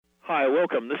Hi,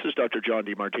 welcome. This is Dr. John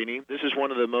DeMartini. This is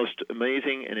one of the most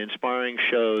amazing and inspiring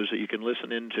shows that you can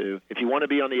listen into. If you want to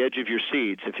be on the edge of your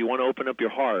seats, if you want to open up your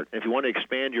heart, if you want to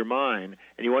expand your mind,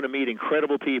 and you want to meet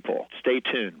incredible people, stay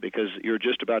tuned because you're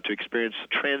just about to experience a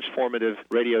transformative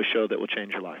radio show that will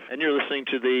change your life. And you're listening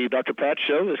to the Dr. Pat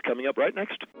Show that's coming up right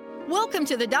next. Welcome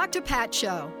to the Dr. Pat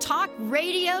Show. Talk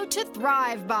radio to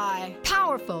thrive by.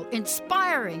 Powerful,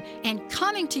 inspiring, and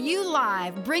coming to you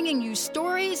live, bringing you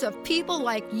stories of people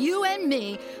like you and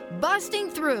me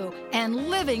busting through and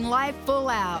living life full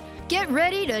out. Get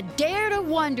ready to dare to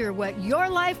wonder what your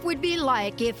life would be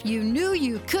like if you knew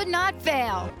you could not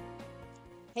fail.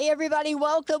 Hey, everybody.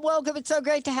 Welcome. It's so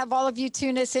great to have all of you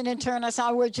tune us in and turn us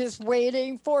on. We're just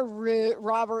waiting for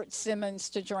Robert Simmons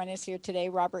to join us here today.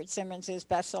 Robert Simmons is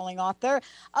best-selling author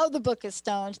of the Book of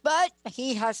Stones, but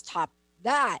he has topped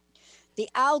that. The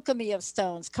Alchemy of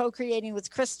Stones, co-creating with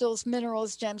crystals,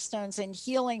 minerals, gemstones, and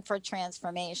healing for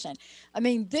transformation. I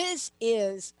mean, this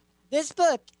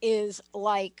book is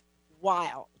like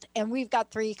wild, and we've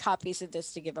got 3 copies of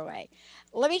this to give away.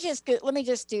 Let me just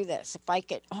do this. If I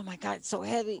could, oh my God, it's so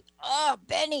heavy. Oh,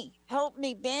 Benny, help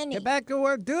me, Benny. Get back to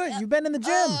work. Do it. You've been in the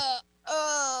gym.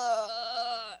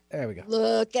 There we go.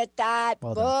 Look at that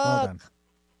book. Well done.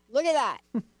 Look at that.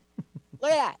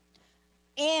 Look at that.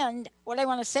 And what I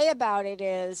want to say about it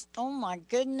is, oh my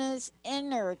goodness,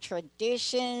 inner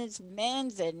traditions,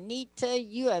 Manzanita,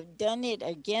 you have done it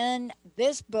again.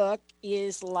 This book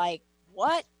is like,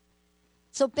 what?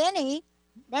 So Benny,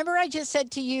 remember I just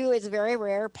said to you, it's very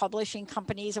rare publishing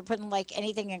companies are putting like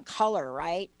anything in color,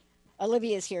 right?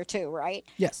 Olivia's here too, right?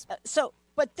 Yes.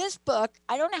 But this book,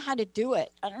 I don't know how to do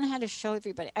it. I don't know how to show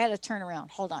everybody. I got to turn around.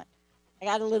 Hold on. I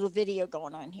got a little video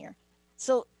going on here.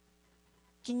 So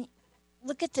can you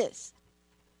look at this?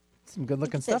 Some good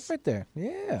looking stuff right there.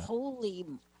 Yeah. Holy,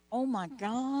 oh my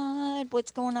God.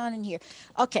 What's going on in here?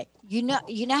 Okay. You know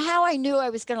how I knew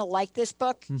I was going to like this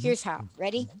book? Mm-hmm. Here's how.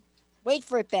 Ready? Mm-hmm. Wait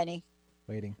for it, Benny.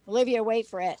 Waiting. Olivia, wait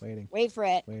for it. Waiting. Wait for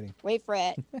it. Waiting. Wait for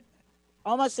it.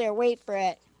 Almost there. Wait for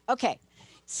it. Okay.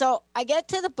 So I get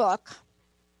to the book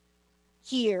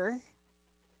here.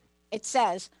 It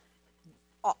says,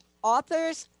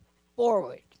 author's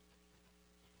forward.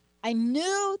 I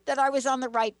knew that I was on the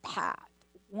right path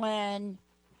when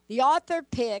the author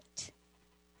picked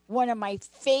one of my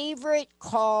favorite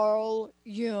Carl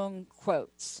Jung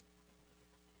quotes.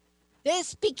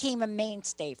 This became a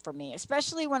mainstay for me,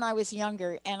 especially when I was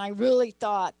younger, and I really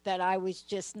thought that I was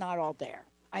just not all there.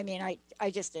 I mean, I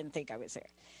just didn't think I was there.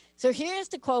 So here's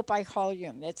the quote by Carl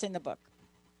Jung that's in the book.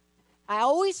 I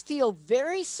always feel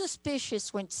very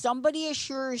suspicious when somebody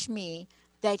assures me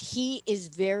that he is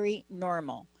very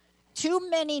normal. Too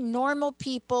many normal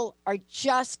people are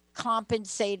just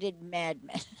compensated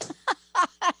madmen.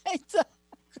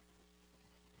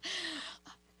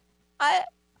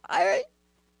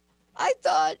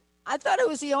 I thought it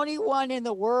was the only one in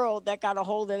the world that got a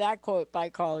hold of that quote by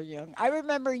Carl Jung. I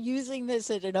remember using this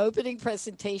at an opening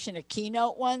presentation, a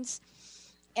keynote once,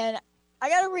 and I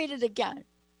got to read it again.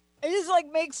 It just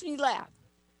makes me laugh.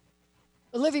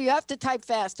 Olivia, you have to type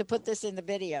fast to put this in the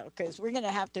video because we're going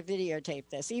to have to videotape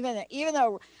this. Even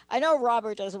though I know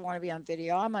Robert doesn't want to be on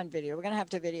video, I'm on video. We're going to have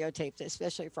to videotape this,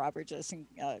 especially if Robert doesn't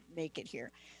make it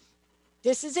here.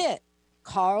 This is it.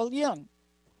 Carl Jung.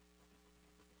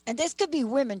 And this could be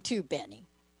women too, Benny.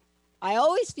 I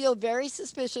always feel very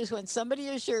suspicious when somebody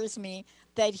assures me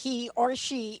that he or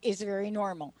she is very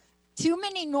normal. Too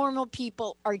many normal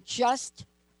people are just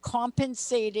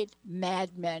compensated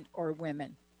madmen or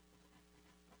women.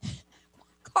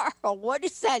 Carl, what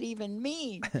does that even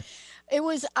mean?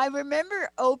 I remember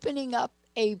opening up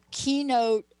a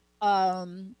keynote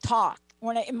talk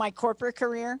in my corporate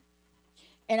career.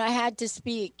 And I had to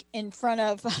speak in front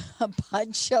of a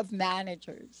bunch of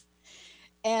managers.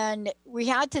 And we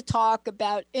had to talk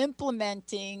about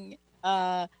implementing. So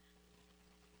I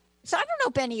don't know,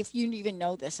 Benny, if you even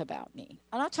know this about me.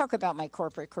 I don't talk about my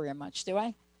corporate career much, do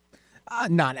I?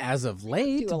 Not as of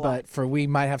late, but we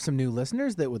might have some new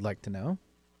listeners that would like to know.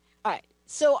 All right.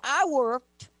 So I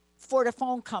worked for the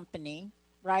phone company,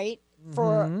 right,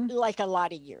 for like a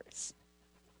lot of years.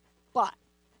 But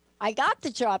I got the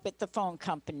job at the phone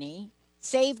company,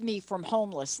 saved me from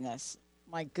homelessness,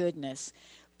 my goodness,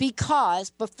 because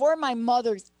before my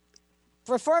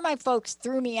folks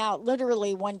threw me out,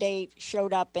 literally one day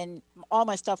showed up and all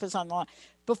my stuff was on the lawn.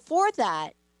 Before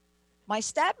that, my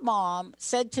stepmom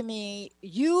said to me,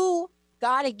 you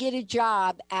got to get a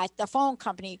job at the phone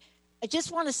company. I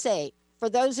just want to say, for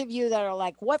those of you that are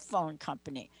like, what phone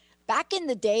company? Back in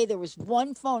the day, there was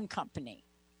one phone company.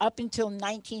 Up until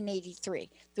 1983.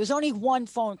 There was only one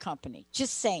phone company,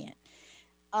 just saying.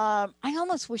 I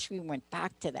almost wish we went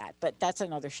back to that, but that's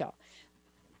another show.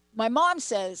 My mom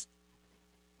says,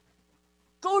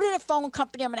 go to the phone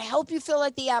company. I'm going to help you fill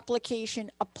out the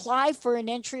application. Apply for an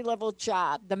entry-level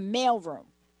job, the mailroom.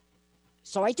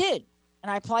 So I did,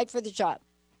 and I applied for the job.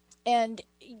 And,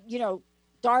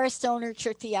 Doris Stoner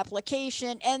took the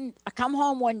application, and I come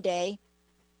home one day.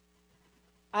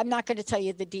 I'm not going to tell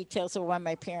you the details of why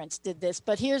my parents did this,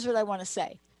 but here's what I want to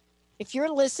say. If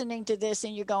you're listening to this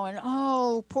and you're going,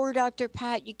 oh, poor Dr.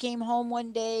 Pat, you came home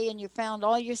one day and you found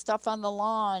all your stuff on the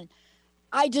lawn.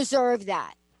 I deserve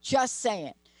that. Just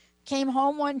saying. Came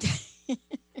home one day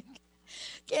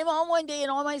and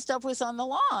all my stuff was on the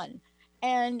lawn.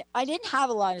 And I didn't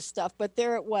have a lot of stuff, but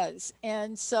there it was.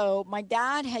 And so my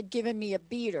dad had given me a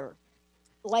beater,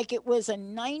 like it was a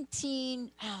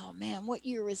what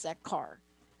year was that car?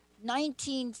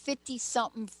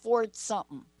 1950-something Ford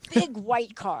something. Big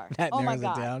white car. Oh, my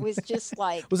God. It was just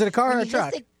like... Was it a car or a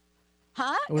truck?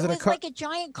 Was it like a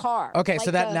giant car. Okay, like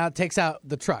so that now takes out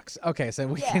the trucks. Okay, so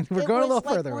we're going a little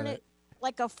further with it.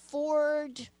 Like a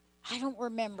Ford, I don't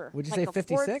remember. Would you say 56?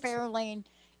 Ford Fairlane. It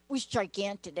was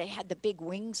gigantic. It had the big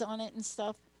wings on it and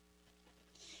stuff.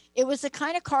 It was the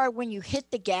kind of car when you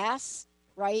hit the gas,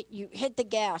 right? You hit the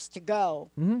gas to go.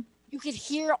 Mm-hmm. You could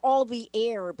hear all the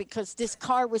air because this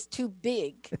car was too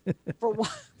big for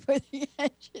the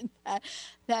engine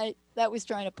that was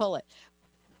trying to pull it.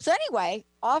 So anyway,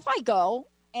 off I go,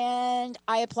 and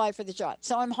I apply for the job.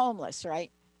 So I'm homeless, right?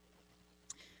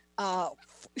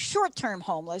 Short-term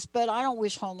homeless, but I don't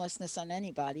wish homelessness on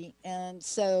anybody. And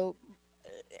so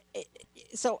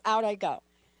out I go.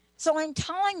 So I'm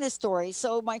telling this story.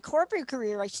 So my corporate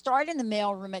career, I started in the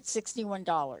mailroom at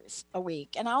 $61 a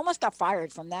week, and I almost got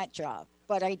fired from that job,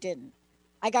 but I didn't.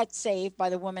 I got saved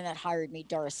by the woman that hired me,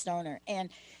 Doris Stoner.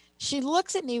 And she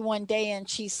looks at me one day and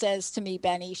she says to me,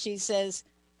 Benny, she says,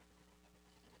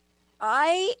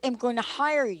 I am going to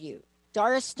hire you,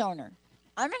 Doris Stoner.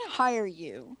 I'm going to hire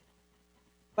you,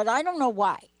 but I don't know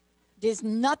why. There's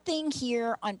nothing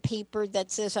here on paper that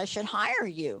says I should hire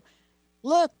you.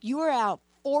 Look, you are out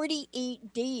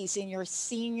 48 days in your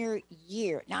senior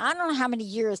year. Now, I don't know how many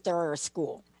years there are at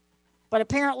school, but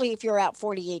apparently if you're out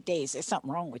 48 days, there's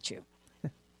something wrong with you,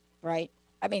 right?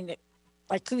 I mean,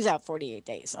 like who's out 48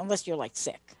 days, unless you're like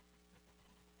sick?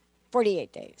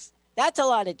 48 days. That's a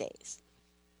lot of days.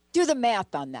 Do the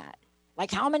math on that. Like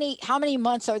how many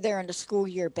months are there in the school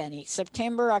year, Benny?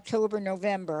 September, October,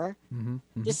 November. Mm-hmm,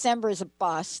 mm-hmm. December is a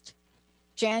bust.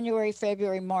 January,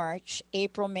 February, March,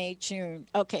 April, May, June.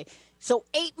 Okay. So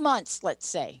 8 months, let's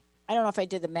say. I don't know if I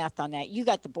did the math on that. You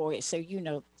got the boys, so you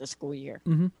know the school year.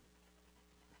 Mm-hmm.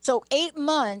 So 8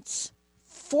 months,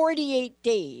 48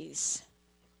 days.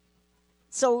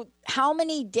 So how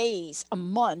many days a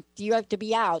month do you have to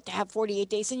be out to have 48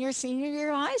 days in your senior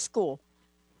year of high school?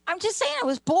 I'm just saying I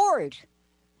was bored.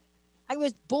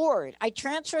 I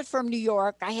transferred from New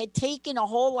York. I had taken a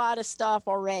whole lot of stuff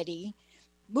already,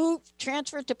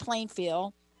 transferred to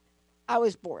Plainfield. I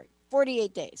was bored.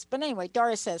 48 days. But anyway,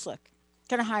 Doris says, look,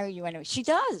 can I hire you anyway? She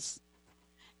does.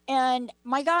 And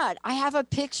my God, I have a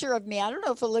picture of me. I don't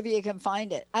know if Olivia can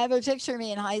find it. I have a picture of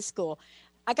me in high school.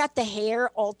 I got the hair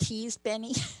all teased,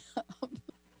 Benny.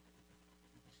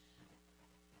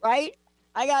 Right?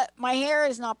 My hair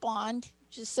is not blonde,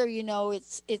 just so you know,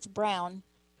 it's brown.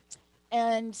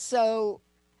 And so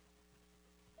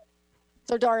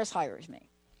Doris hires me.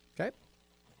 Okay.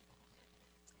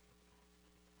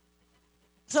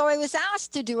 So I was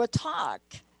asked to do a talk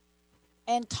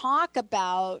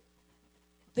about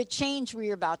the change we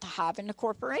were about to have in the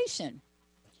corporation.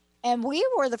 And we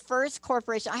were the first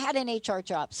corporation. I had an HR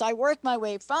job. So I worked my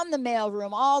way from the mailroom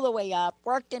all the way up,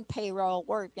 worked in payroll,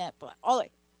 worked at all the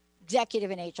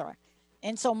executive in HR.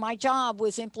 And so my job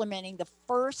was implementing the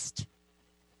first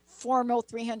formal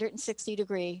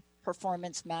 360-degree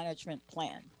performance management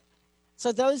plan.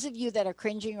 So those of you that are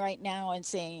cringing right now and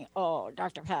saying, oh,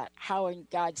 Dr. Pat, how in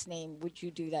God's name would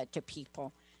you do that to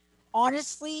people?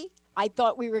 Honestly, I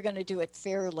thought we were going to do it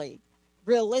fairly.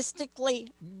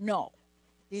 Realistically, no.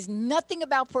 There's nothing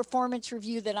about performance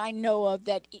review that I know of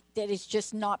that is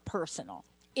just not personal.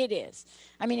 It is.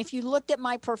 I mean, if you looked at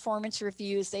my performance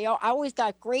reviews, I always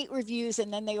got great reviews,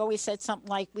 and then they always said something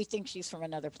like, we think she's from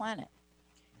another planet.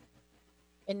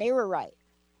 And they were right.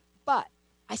 But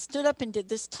I stood up and did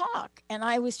this talk, and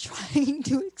I was trying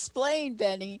to explain,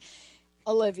 Benny,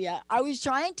 Olivia, I was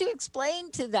trying to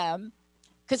explain to them,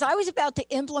 because I was about to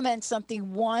implement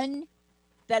something, one,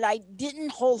 that I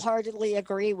didn't wholeheartedly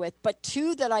agree with, but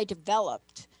two, that I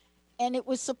developed. And it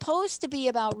was supposed to be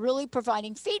about really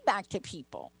providing feedback to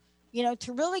people,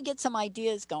 to really get some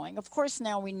ideas going. Of course,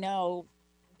 now we know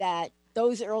that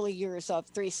those early years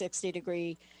of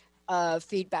 360-degree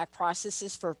feedback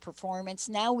processes for performance,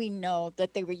 now we know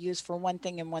that they were used for one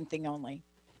thing and one thing only,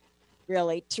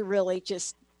 really, to really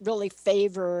just really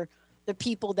favor the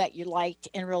people that you liked,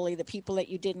 and really the people that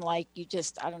you didn't like, you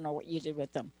just, I don't know what you did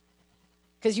with them.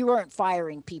 Because you weren't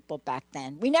firing people back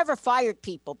then. We never fired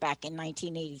people back in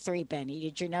 1983, Benny.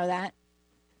 Did you know that?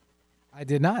 I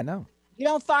did not, no. You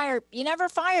never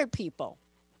fired people.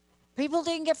 People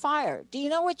didn't get fired. Do you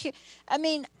know what let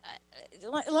me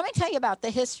tell you about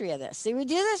the history of this. See, we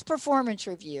do this performance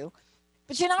review,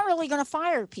 but you're not really going to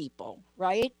fire people,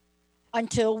 right?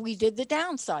 Until we did the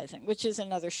downsizing, which is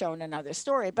another show and another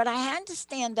story. But I had to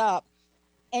stand up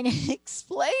and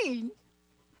explain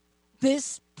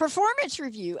this performance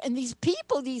review, and these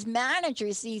people, these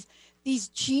managers, these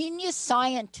genius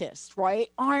scientists, right?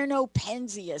 Arno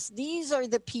Penzias, these are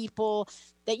the people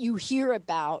that you hear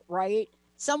about, right?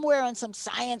 Somewhere on some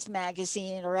science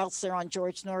magazine, or else they're on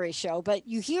George Norrie's show, but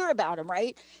you hear about them,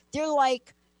 right? They're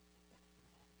like,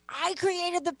 I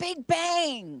created the Big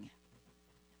Bang.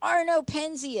 Arno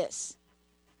Penzias.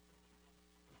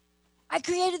 I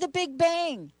created the Big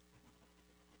Bang.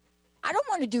 I don't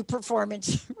want to do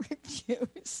performance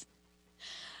reviews.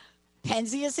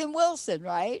 Penzias and Wilson,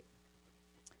 right?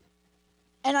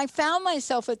 And I found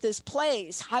myself at this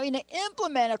place having to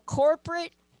implement a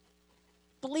corporate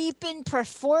bleeping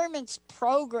performance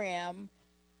program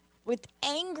with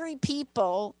angry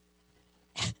people.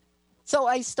 So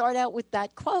I start out with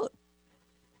that quote.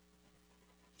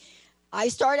 I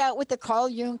start out with the Carl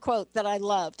Jung quote that I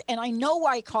loved. And I know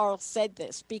why Carl said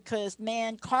this, because,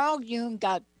 man, Carl Jung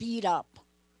got beat up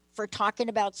for talking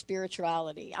about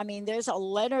spirituality. I mean, there's a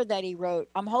letter that he wrote.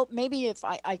 Maybe if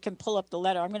I can pull up the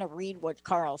letter, I'm going to read what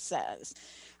Carl says,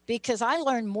 because I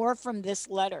learned more from this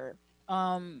letter.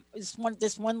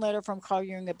 This one letter from Carl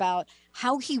Jung about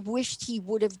how he wished he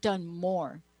would have done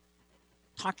more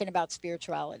talking about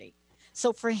spirituality.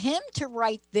 So for him to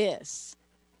write this,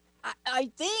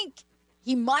 I think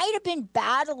he might have been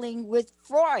battling with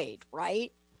Freud,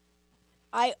 right?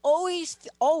 I always,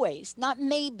 not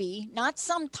maybe, not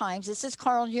sometimes, this is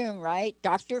Carl Jung, right?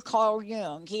 Dr. Carl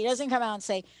Jung. He doesn't come out and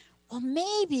say, well,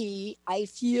 maybe I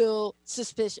feel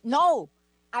suspicious. No,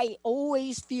 I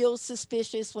always feel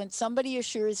suspicious when somebody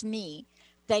assures me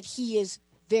that he is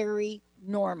very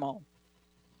normal.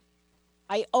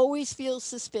 I always feel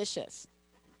suspicious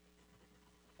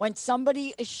when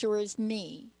somebody assures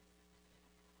me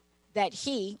that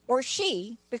he or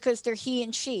she, because they're he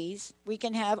and she's, we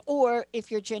can have, or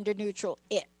if you're gender neutral,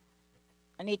 it.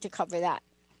 I need to cover that.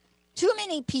 Too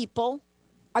many people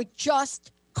are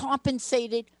just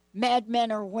compensated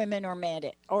madmen or women or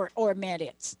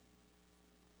madits.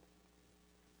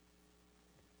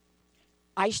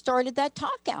 I started that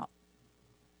talk out.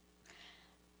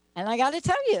 And I got to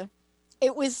tell you,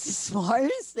 it was the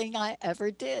smartest thing I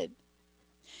ever did.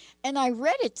 And I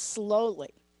read it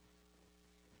slowly.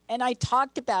 And I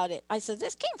talked about it. I said,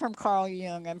 this came from Carl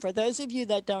Jung. And for those of you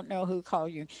that don't know who Carl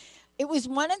Jung, it was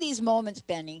one of these moments,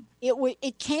 Benny.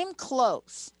 It came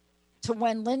close to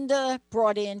when Linda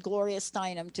brought in Gloria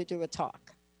Steinem to do a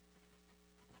talk.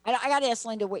 I got to ask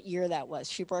Linda what year that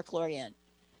was. She brought Gloria in.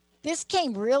 This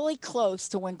came really close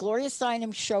to when Gloria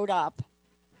Steinem showed up.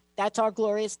 That's our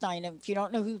Gloria Steinem. If you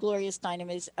don't know who Gloria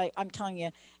Steinem is, I'm telling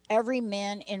you, every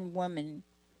man and woman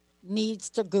needs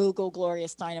to Google Gloria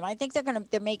Steinem. I think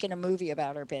they're making a movie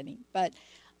about her, Benny. But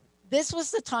this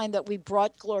was the time that we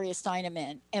brought Gloria Steinem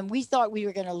in, and we thought we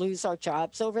were going to lose our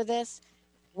jobs over this.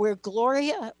 Where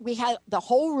Gloria, we had the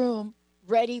whole room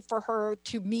ready for her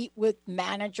to meet with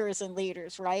managers and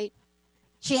leaders, right?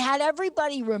 She had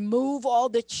everybody remove all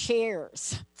the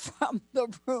chairs from the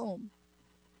room.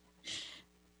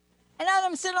 And had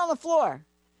them sit on the floor.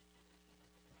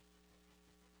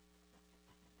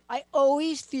 I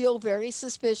always feel very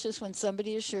suspicious when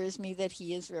somebody assures me that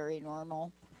he is very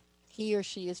normal. He or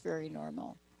she is very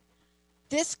normal.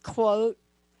 This quote,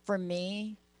 for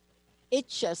me, it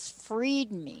just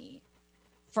freed me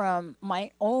from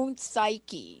my own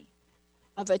psyche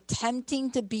of attempting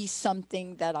to be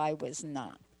something that I was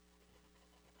not.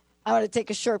 I want to take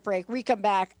a short break. We come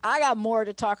back. I got more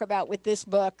to talk about with this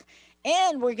book,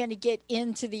 and we're going to get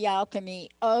into the alchemy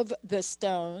of the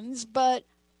stones. But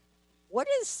what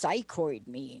does psychoid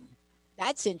mean?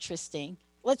 That's interesting.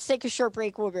 Let's take a short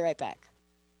break. We'll be right back.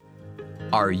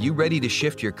 Are you ready to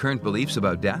shift your current beliefs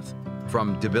about death?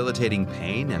 From debilitating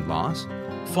pain and loss?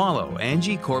 Follow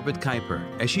Angie Corbett Kuiper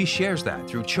as she shares that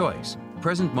through choice,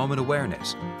 present moment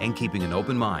awareness, and keeping an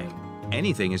open mind.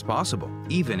 Anything is possible,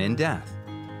 even in death.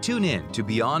 Tune in to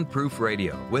Beyond Proof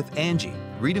Radio with Angie,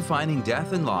 redefining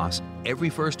death and loss,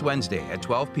 every first Wednesday at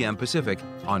 12 p.m. Pacific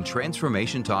on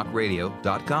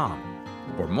TransformationTalkRadio.com.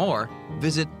 For more,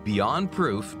 visit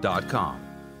BeyondProof.com.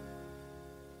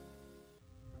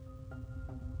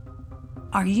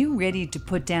 Are you ready to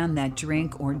put down that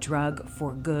drink or drug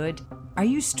for good? Are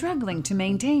you struggling to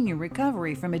maintain your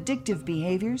recovery from addictive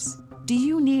behaviors? Do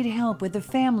you need help with a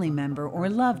family member or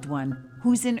loved one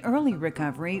who's in early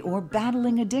recovery or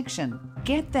battling addiction?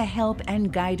 Get the help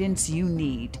and guidance you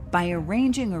need by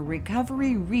arranging a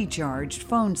Recovery Recharged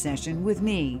phone session with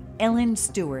me, Ellen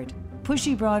Stewart,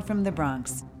 Pushy Broad from the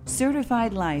Bronx,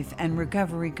 certified life and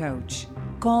recovery coach.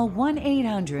 Call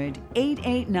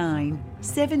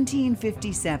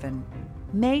 1-800-889-1757.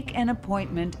 Make an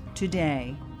appointment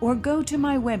today or go to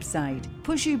my website,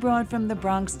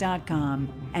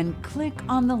 pushybroadfromthebronx.com, and click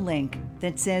on the link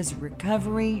that says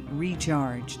Recovery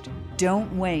Recharged.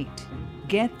 Don't wait.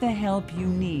 Get the help you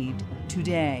need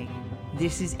today.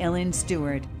 This is Ellen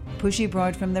Stewart, Pushy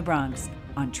Broad from the Bronx,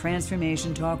 on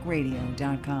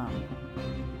TransformationTalkRadio.com.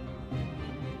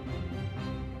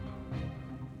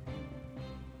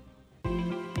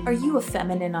 Are you a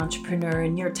feminine entrepreneur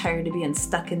and you're tired of being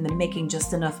stuck in the making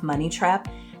just enough money trap?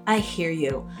 I hear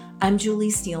you. I'm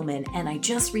Julie Steelman, and I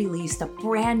just released a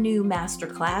brand new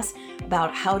masterclass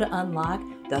about how to unlock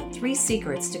the 3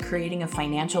 secrets to creating a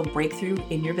financial breakthrough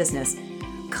in your business.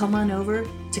 Come on over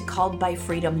to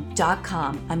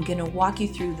calledbyfreedom.com. I'm going to walk you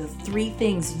through the 3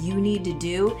 things you need to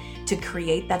do to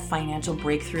create that financial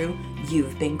breakthrough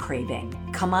you've been craving.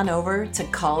 Come on over to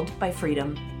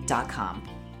calledbyfreedom.com.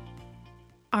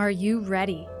 Are you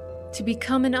ready to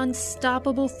become an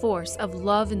unstoppable force of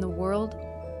love in the world?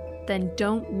 Then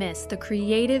don't miss the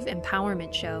Creative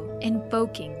Empowerment Show,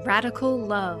 Invoking Radical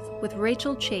Love with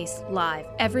Rachel Chase, live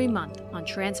every month on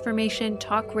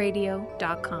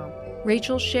TransformationTalkRadio.com.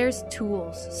 Rachel shares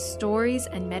tools, stories,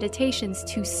 and meditations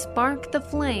to spark the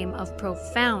flame of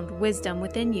profound wisdom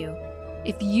within you.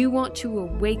 If you want to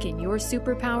awaken your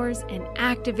superpowers and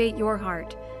activate your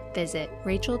heart, visit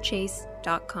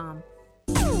RachelChase.com.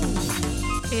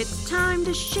 It's time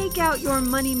to shake out your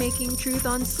money-making truth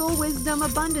on Soul Wisdom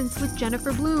Abundance with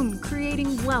Jennifer Bloom,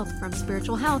 creating wealth from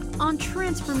spiritual health on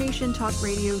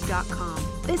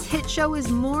TransformationTalkRadio.com. This hit show is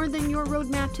more than your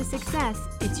roadmap to success.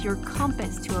 It's your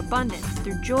compass to abundance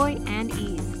through joy and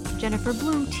ease. Jennifer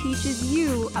Bloom teaches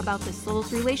you about the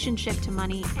soul's relationship to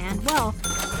money and wealth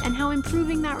and how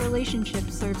improving that relationship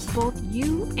serves both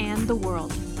you and the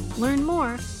world. Learn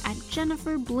more at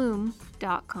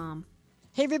JenniferBloom.com.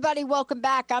 Hey, everybody, welcome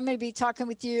back. I'm going to be talking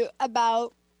with you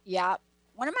about,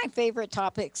 one of my favorite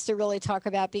topics to really talk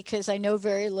about because I know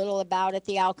very little about it,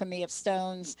 The Alchemy of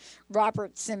Stones.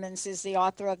 Robert Simmons is the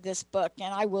author of this book,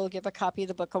 and I will give a copy of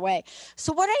the book away.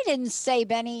 So what I didn't say,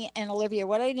 Benny and Olivia,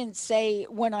 what I didn't say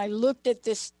when I looked at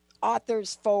this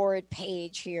author's forward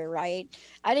page here, right?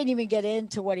 I didn't even get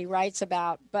into what he writes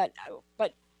about, but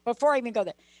before I even go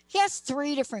there, he has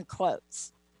 3 different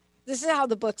quotes. This is how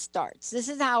the book starts. This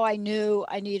is how I knew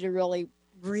I needed to really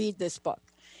read this book.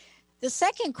 The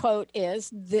second quote is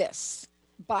this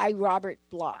by Robert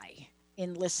Bly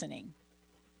in Listening.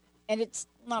 And it's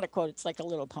not a quote, it's like a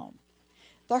little poem.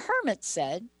 The hermit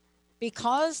said,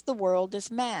 "Because the world is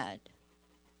mad.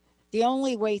 The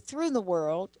only way through the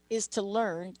world is to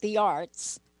learn the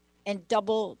arts and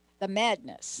double the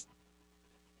madness."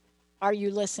 Are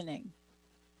you listening?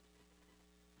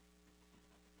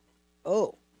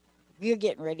 Oh. We're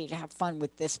getting ready to have fun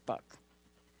with this book.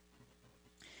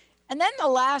 And then the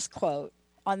last quote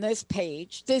on this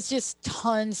page, there's just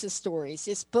tons of stories.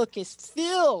 This book is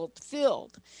filled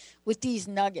with these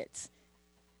nuggets.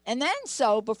 And then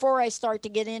before I start to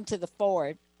get into the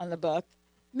forward on the book,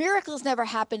 miracles never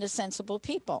happen to sensible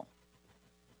people.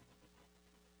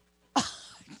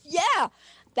 Yeah,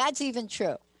 that's even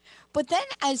true. But then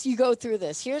as you go through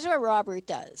this, here's what Robert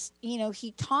does.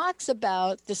 He talks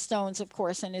about the stones, of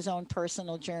course, in his own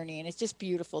personal journey. And it's just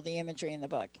beautiful, the imagery in the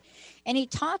book. And he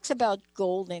talks about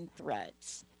golden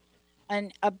threads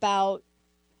and about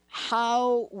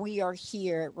how we are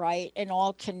here, right? And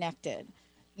all connected.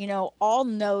 All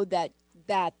know that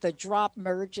the drop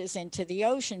merges into the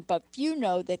ocean, but few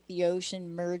know that the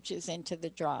ocean merges into the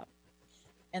drop.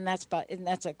 And that's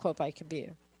a quote by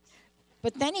Kabir.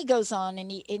 But then he goes on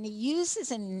and he uses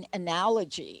an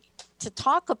analogy to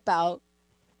talk about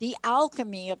the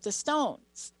alchemy of the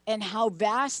stones and how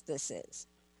vast this is.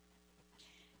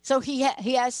 So he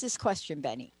asked this question,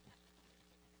 Benny.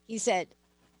 He said,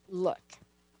 look,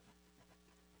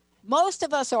 most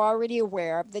of us are already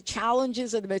aware of the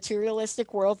challenges of the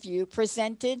materialistic worldview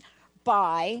presented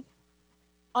by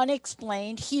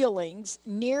unexplained healings,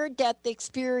 near-death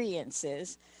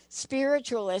experiences,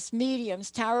 spiritualists,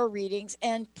 mediums, tarot readings,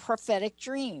 and prophetic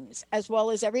dreams, as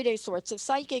well as everyday sorts of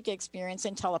psychic experience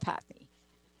and telepathy.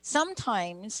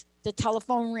 Sometimes the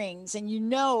telephone rings and you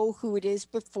know who it is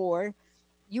before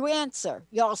you answer.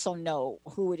 You also know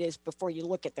who it is before you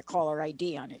look at the caller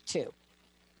ID on it too.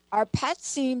 Our pets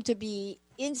seem to be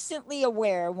instantly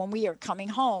aware when we are coming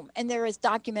home, and there is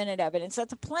documented evidence that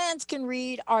the plants can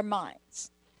read our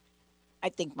minds. I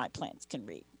think my plants can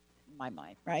read my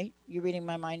mind, right? You reading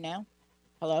my mind now?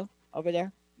 Hello? Over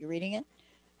there? You reading it?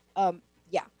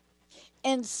 Yeah.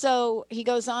 And so he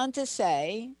goes on to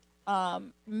say,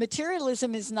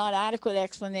 materialism is not adequate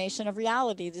explanation of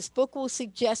reality. This book will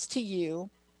suggest to you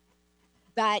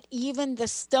that even the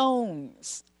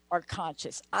stones are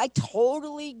conscious. I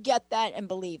totally get that and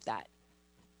believe that.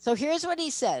 So here's what he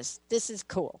says. This is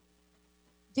cool.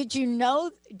 Do you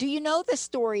know the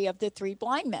story of the 3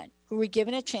 blind men who were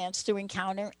given a chance to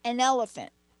encounter an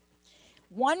elephant?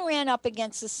 One ran up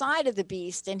against the side of the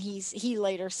beast, and he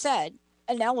later said,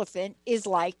 an elephant is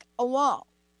like a wall.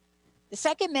 The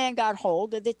second man got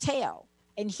hold of the tail,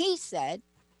 and he said,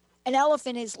 an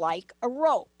elephant is like a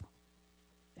rope.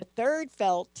 The third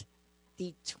felt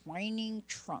the twining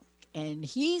trunk, and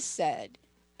he said,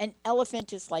 an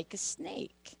elephant is like a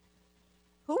snake.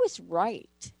 Who is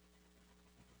right?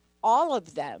 All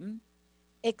of them,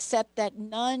 except that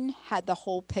none had the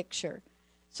whole picture.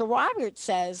 So Robert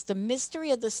says the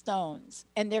mystery of the stones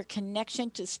and their connection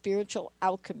to spiritual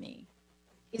alchemy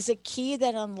is a key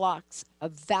that unlocks a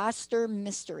vaster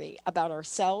mystery about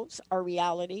ourselves, our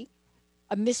reality,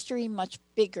 a mystery much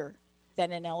bigger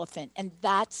than an elephant. And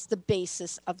that's the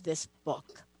basis of this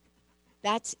book.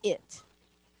 That's it.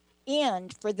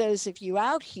 And for those of you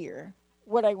out here,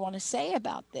 what I want to say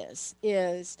about this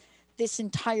is this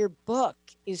entire book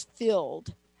is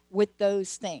filled with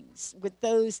those things, with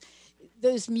those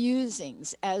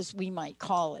musings, as we might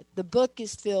call it. The book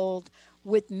is filled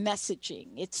with messaging.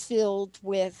 It's filled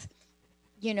with,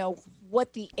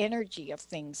 what the energy of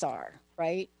things are,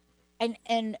 right?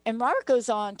 And Robert goes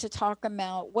on to talk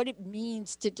about what it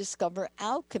means to discover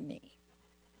alchemy.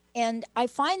 And I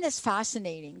find this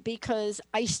fascinating because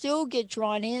I still get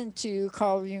drawn into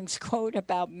Carl Jung's quote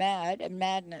about mad and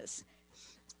madness.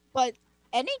 But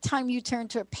anytime you turn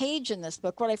to a page in this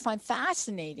book, what I find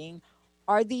fascinating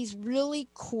are these really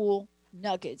cool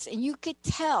nuggets. And you could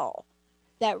tell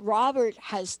that Robert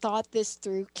has thought this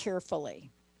through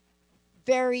carefully,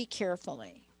 very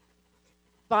carefully,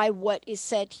 by what is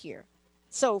said here.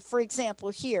 So, for example,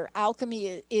 here,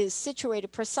 alchemy is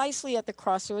situated precisely at the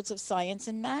crossroads of science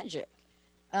and magic.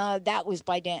 That was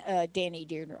by Danny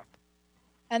Deardorff.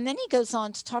 And then he goes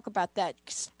on to talk about that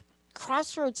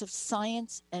crossroads of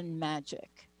science and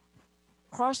magic.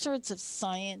 Crossroads of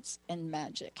science and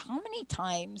magic. How many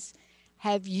times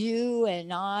have you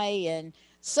and I, and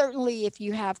certainly if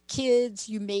you have kids,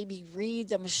 you maybe read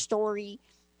them a story.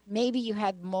 Maybe you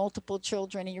have multiple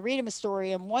children and you read them a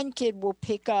story, and one kid will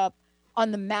pick up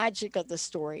on the magic of the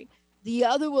story. The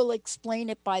other will explain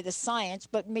it by the science,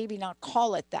 but maybe not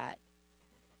call it that.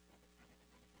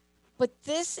 But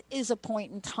this is a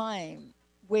point in time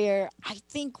where I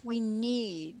think we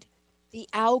need the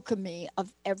alchemy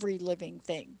of every living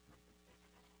thing.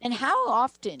 And how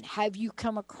often have you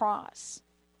come across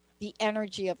the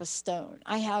energy of a stone?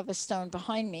 I have a stone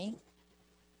behind me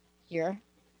here.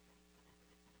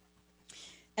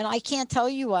 And I can't tell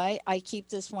you why I keep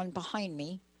this one behind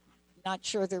me. Not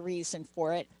sure the reason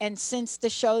for it. And since the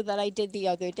show that I did the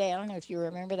other day, I don't know if you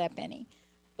remember that, Benny,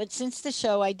 but since the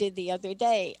show I did the other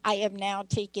day, I have now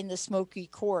taken the smoky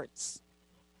quartz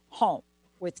home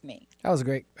with me. That was a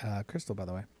great crystal, by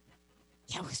the way.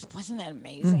 Yeah, wasn't that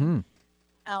amazing?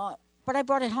 Mm-hmm. But I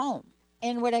brought it home.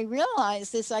 And what I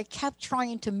realized is I kept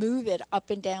trying to move it up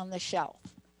and down the shelf.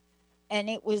 And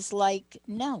it was like,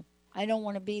 no, I don't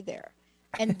want to be there.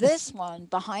 And this one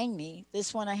behind me,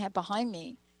 this one I have behind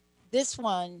me, this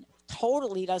one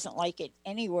totally doesn't like it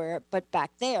anywhere but back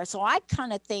there. So I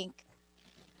kind of think,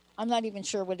 I'm not even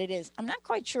sure what it is. I'm not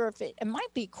quite sure if it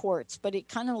might be quartz, but it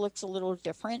kind of looks a little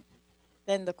different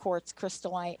than the quartz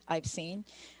crystal I've seen.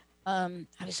 I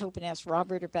was hoping to ask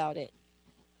Robert about it.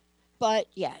 But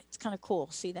yeah, it's kind of cool.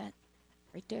 See that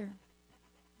right there?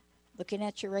 Looking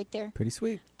at you right there. Pretty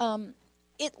sweet.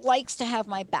 It likes to have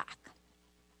my back.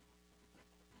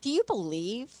 Do you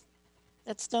believe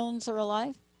that stones are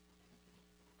alive?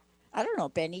 I don't know,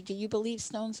 Benny. Do you believe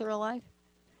stones are alive?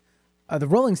 The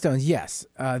Rolling Stones, yes.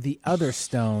 The other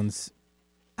stones,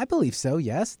 I believe so,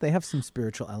 yes. They have some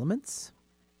spiritual elements.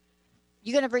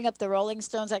 You going to bring up the Rolling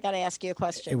Stones? I got to ask you a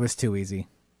question. It was too easy.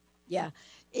 Yeah.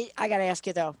 I got to ask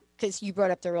you, though, because you brought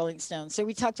up the Rolling Stones. So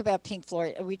we talked about Pink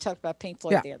Floyd. We talked about Pink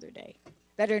Floyd the other day,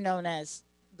 better known as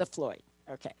the Floyd.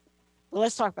 Okay. Well,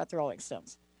 let's talk about the Rolling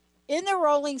Stones. In the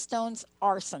Rolling Stones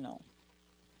arsenal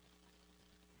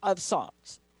of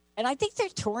songs, and I think they're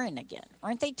touring again.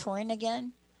 Aren't they touring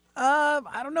again?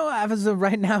 I don't know as of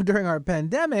right now during our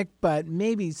pandemic, but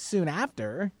maybe soon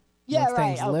after. Yeah, once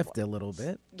right. things lift a little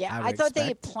bit. Yeah, I thought they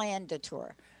had planned to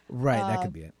tour. Right, that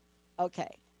could be it. Okay.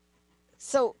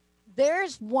 So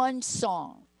there's one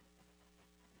song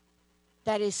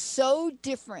that is so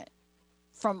different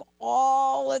from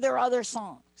all of their other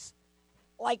songs.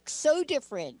 Like, so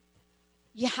different.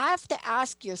 You have to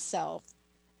ask yourself,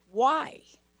 why?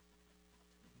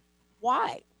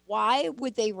 Why? Why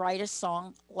would they write a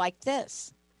song like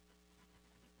this?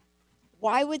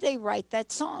 Why would they write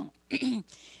that song?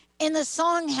 And the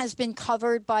song has been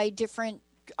covered by different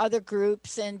other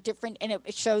groups and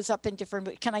it shows up in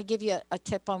different. Can I give you a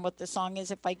tip on what the song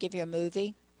is if I give you a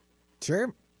movie?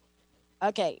 Sure.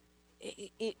 Okay.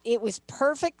 It was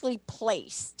perfectly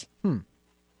placed in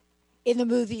the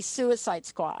movie Suicide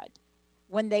Squad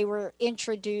when they were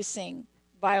introducing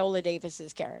Viola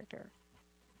Davis's character.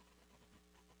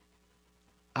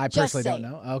 I personally don't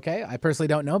know. Okay. I personally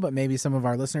don't know, but maybe some of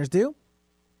our listeners do.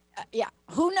 Yeah.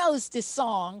 Who knows this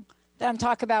song that I'm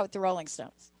talking about with the Rolling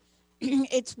Stones?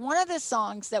 It's one of the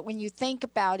songs that when you think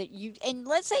about it, and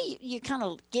let's say you kind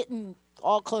of getting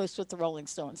all close with the Rolling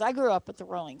Stones. I grew up with the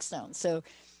Rolling Stones, so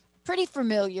pretty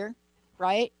familiar,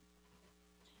 right?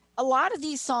 A lot of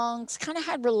these songs kind of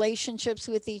had relationships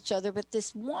with each other, but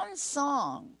this one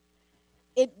song,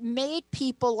 it made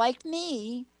people like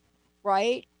me,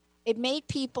 right? It made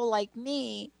people like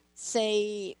me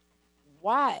say,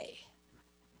 why?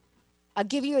 I'll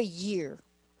give you a year.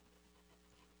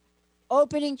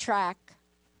 Opening track,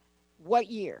 what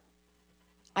year?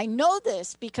 I know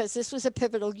this because this was a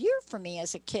pivotal year for me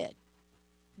as a kid.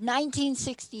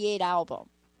 1968 album,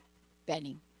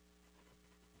 Benny.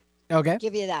 Okay.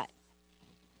 Give you that.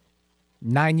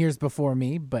 9 years before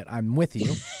me, but I'm with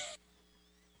you.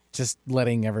 Just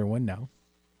letting everyone know.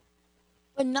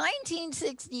 In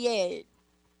 1968,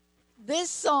 this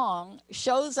song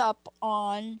shows up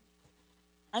on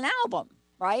an album,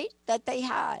 right, that they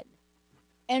had.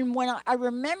 And when I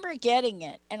remember getting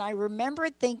it, and I remember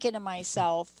thinking to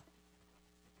myself,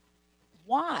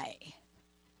 why,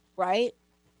 right?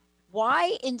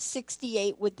 Why in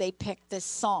 68 would they pick this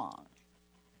song?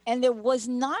 And there was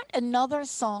not another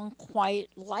song quite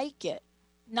like it.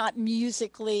 Not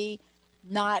musically,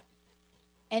 not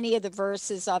any of the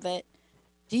verses of it.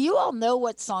 Do you all know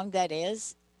what song that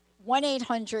is?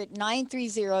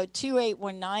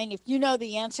 1-800-930-2819. If you know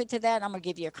the answer to that, I'm going to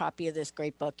give you a copy of this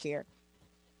great book here.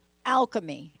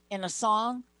 Alchemy, in a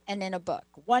song and in a book.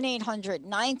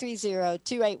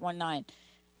 1-800-930-2819.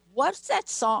 What's that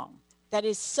song that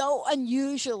is so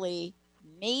unusually,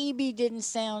 maybe didn't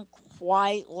sound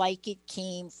quite like it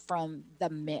came from the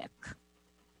Mick?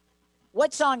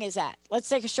 What song is that? Let's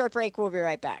take a short break. We'll be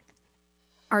right back.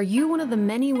 Are you one of the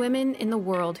many women in the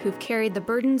world who've carried the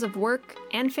burdens of work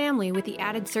and family with the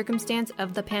added circumstance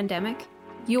of the pandemic?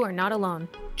 You are not alone.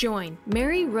 Join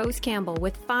Mary Rose Campbell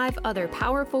with 5 other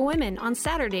powerful women on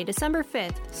Saturday, December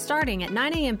 5th, starting at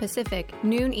 9 a.m. Pacific,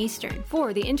 noon Eastern,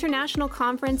 for the International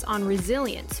Conference on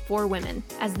Resilience for Women,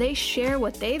 as they share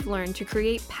what they've learned to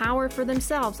create power for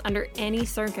themselves under any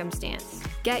circumstance.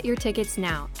 Get your tickets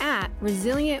now at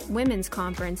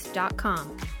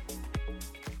resilientwomensconference.com.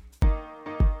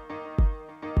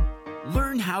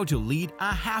 Learn how to lead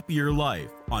a happier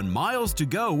life on Miles to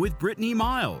Go with Brittany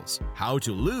Miles. How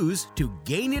to lose to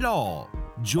gain it all.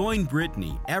 Join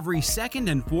Brittany every second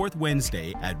and fourth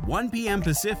Wednesday at 1 p.m.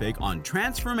 Pacific on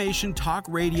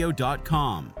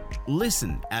TransformationTalkRadio.com.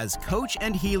 Listen as coach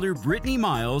and healer Brittany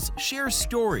Miles shares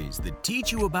stories that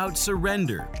teach you about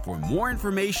surrender. For more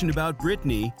information about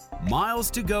Brittany,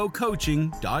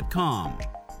 milestogocoaching.com.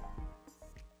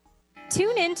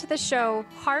 Tune in to the show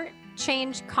Heart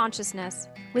Change Consciousness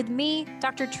with me,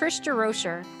 Dr. Trish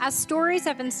DeRocher, as stories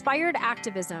of inspired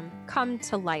activism come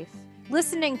to life.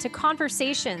 Listening to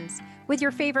conversations with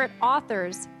your favorite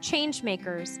authors, change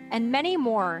makers, and many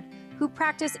more who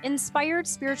practice inspired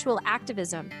spiritual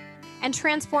activism and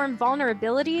transform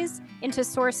vulnerabilities into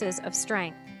sources of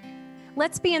strength.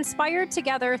 Let's be inspired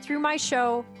together through my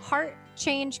show, Heart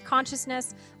Change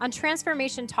Consciousness, on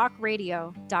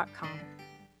TransformationTalkRadio.com.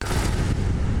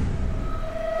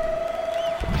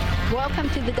 Welcome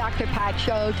to the Dr. Pat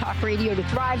Show, Talk Radio to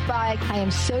Thrive By. I am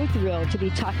so thrilled to be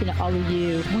talking to all of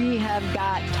you. We have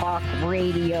got talk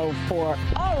radio for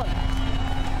all of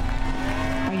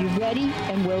us. Are you ready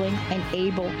and willing and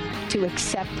able to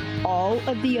accept all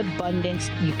of the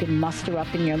abundance you can muster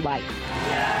up in your life?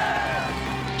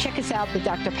 Check us out,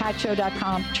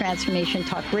 thedrpatshow.com,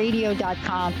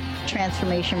 transformationtalkradio.com,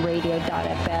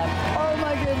 transformationradio.fm. Oh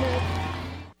my goodness.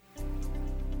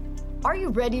 Are you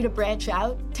ready to branch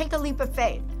out? Take a leap of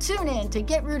faith. Tune in to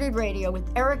Get Rooted Radio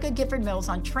with Erica Gifford Mills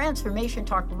on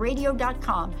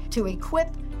transformationtalkradio.com to equip,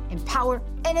 empower,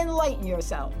 and enlighten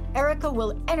yourself. Erica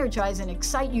will energize and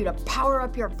excite you to power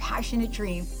up your passionate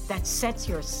dream that sets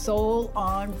your soul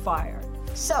on fire.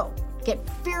 So, get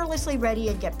fearlessly ready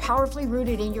and get powerfully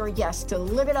rooted in your yes to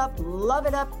live it up, love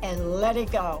it up, and let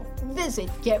it go. Visit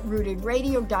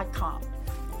GetRootedRadio.com.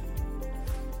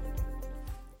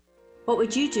 What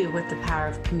would you do with the power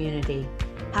of community?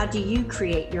 How do you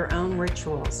create your own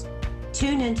rituals?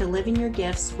 Tune in to Living Your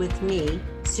Gifts with me,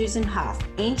 Susan Huff,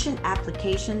 Ancient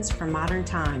Applications for Modern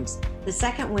Times, the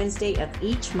second Wednesday of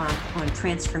each month on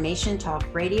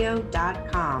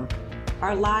TransformationTalkRadio.com.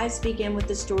 Our lives begin with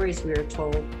the stories we are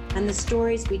told and the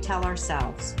stories we tell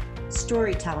ourselves.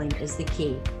 Storytelling is the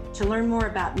key. To learn more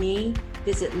about me,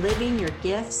 visit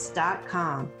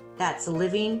livingyourgifts.com. That's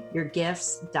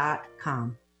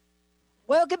livingyourgifts.com.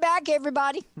 Welcome back,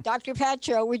 everybody. Dr. Pat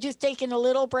Show. We're just taking a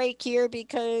little break here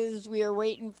because we are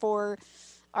waiting for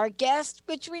our guest,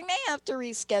 which we may have to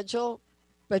reschedule.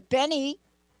 But Benny,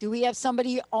 do we have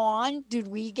somebody on? Did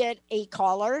we get a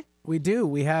caller? We do.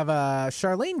 We have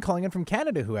Charlene calling in from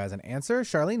Canada who has an answer.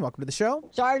 Charlene, welcome to the show.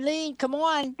 Charlene, come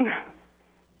on.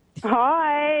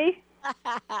 Hi.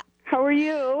 How are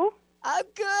you? I'm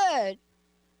good.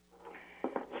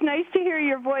 It's nice to hear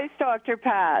your voice, Dr.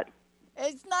 Pat.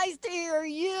 It's nice to hear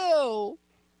you.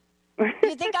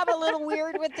 You think I'm a little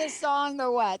weird with this song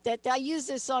or what? That I use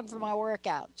this song for my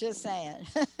workout. Just saying.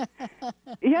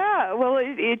 Yeah, well,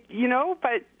 it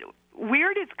but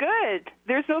weird is good.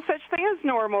 There's no such thing as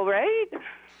normal, right?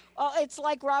 Well, it's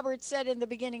like Robert said in the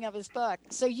beginning of his book.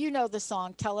 So you know the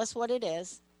song. Tell us what it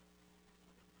is.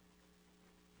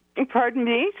 Pardon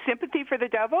me? Sympathy for the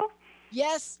Devil?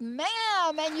 Yes,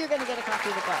 ma'am. And you're going to get a copy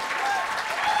of the book.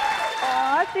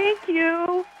 Aw, thank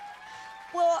you.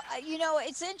 Well,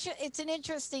 it's an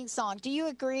interesting song. Do you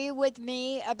agree with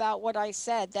me about what I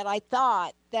said? That I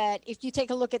thought that if you take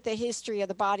a look at the history of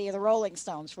the body of the Rolling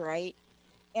Stones, right?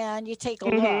 And you take a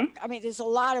look, I mean, there's a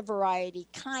lot of variety,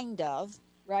 kind of,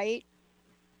 right?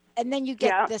 And then you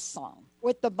get this song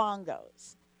with the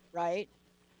bongos, right?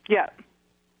 Yeah.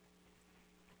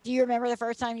 Do you remember the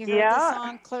first time you heard this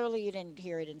song? Clearly you didn't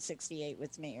hear it in 68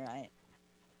 with me, right?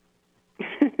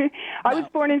 I was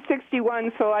born in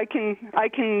 61, so I can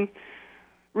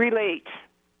relate.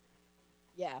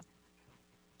 Yeah.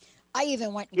 I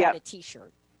even went and got a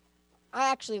T-shirt. I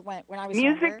actually went when I was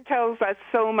Music younger. tells us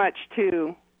so much,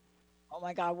 too. Oh,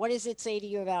 my God. What does it say to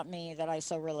you about me that I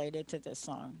so related to this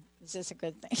song? Is this a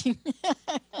good thing?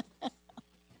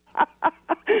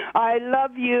 I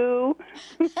love you.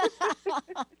 And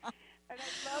I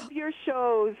love your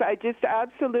shows. I just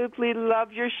absolutely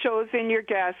love your shows and your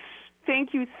guests.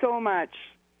 Thank you so much.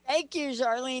 Thank you,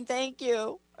 Charlene. Thank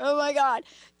you. Oh, my God.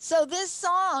 So this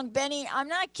song, Benny, I'm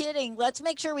not kidding. Let's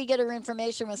make sure we get her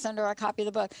information. We'll send her a copy of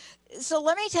the book. So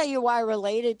let me tell you why I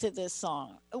related to this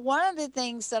song. One of the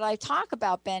things that I talk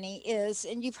about, Benny, is,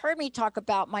 and you've heard me talk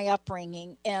about my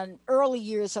upbringing and early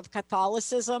years of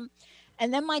Catholicism.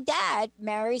 And then my dad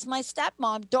marries my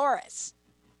stepmom, Doris,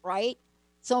 right?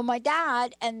 So my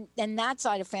dad and that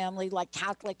side of family, like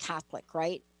Catholic,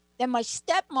 right? Then my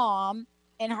stepmom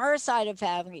and her side of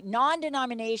family,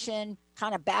 non-denomination,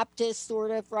 kind of Baptist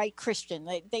sort of, right? Christian.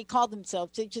 They call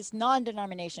themselves just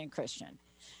non-denomination Christian.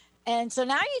 And so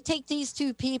now you take these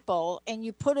two people and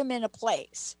you put them in a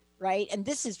place, right? And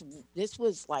this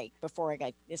was like before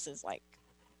this is like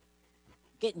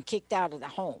getting kicked out of the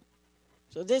home.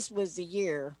 So this was the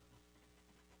year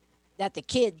that the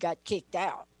kid got kicked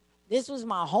out. This was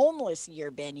my homeless year,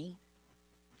 Benny.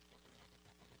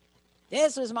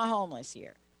 This was my homeless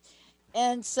year.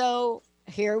 And so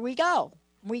here we go.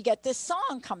 We get this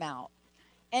song come out.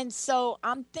 And so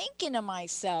I'm thinking to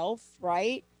myself,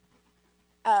 right?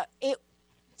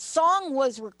 Song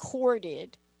was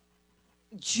recorded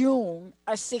June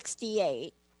of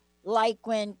 68, like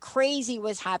when crazy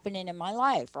was happening in my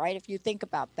life, right? If you think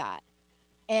about that.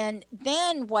 And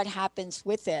then what happens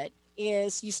with it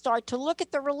is you start to look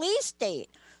at the release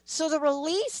date. So the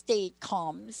release date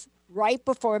comes right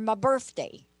before my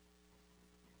birthday.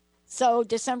 So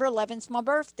December 11th is my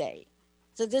birthday.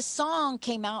 So this song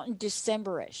came out in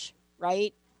December-ish,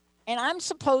 right? And I'm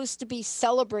supposed to be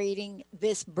celebrating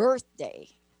this birthday,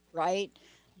 right?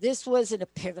 This was a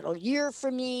pivotal year for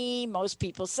me. Most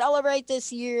people celebrate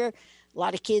this year. A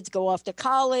lot of kids go off to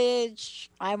college.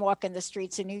 I'm walking the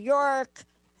streets of New York,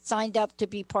 signed up to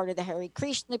be part of the Hare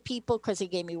Krishna people because he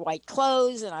gave me white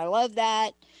clothes, and I love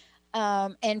that,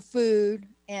 and food.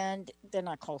 And they're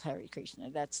not called Hare Krishna.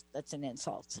 That's an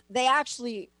insult. They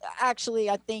actually,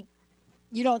 I think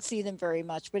you don't see them very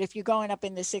much. But if you're going up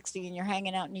in the 60s and you're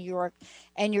hanging out in New York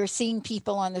and you're seeing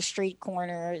people on the street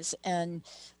corners and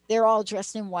they're all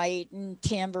dressed in white and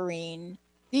tambourine,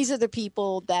 these are the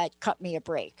people that cut me a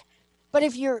break. But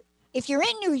if you're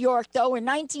in New York, though, in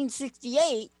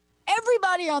 1968,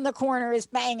 everybody on the corner is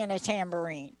banging a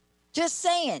tambourine. Just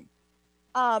saying.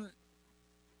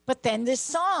 But then this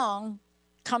song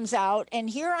comes out, and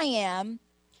here I am.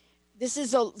 This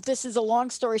is a long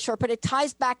story short, but it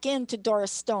ties back into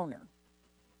Doris Stoner.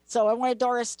 So I wanted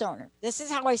Doris Stoner. This is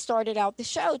how I started out the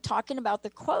show, talking about the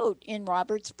quote in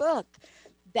Robert's book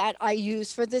that I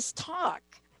use for this talk.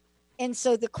 And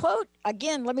so the quote,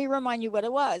 again, let me remind you what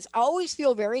it was. I always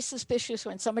feel very suspicious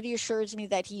when somebody assures me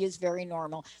that he is very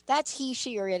normal. That's he,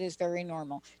 she, or it is very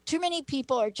normal. Too many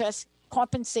people are just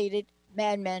compensated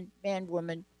madmen, man,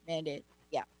 woman, man, it.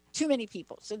 Yeah, too many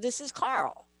people. So this is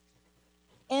Carl.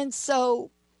 And so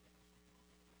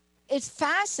it's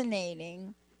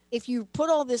fascinating if you put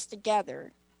all this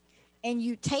together and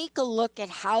you take a look at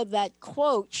how that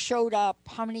quote showed up,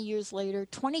 how many years later?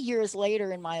 20 years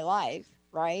later in my life,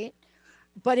 right?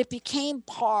 But it became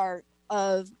part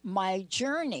of my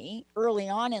journey early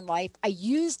on in life. I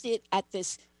used it at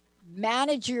this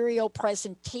managerial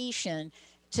presentation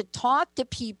to talk to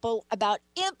people about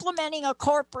implementing a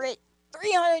corporate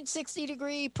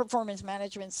 360-degree performance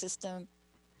management system.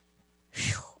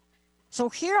 Whew. So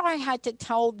here I had to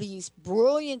tell these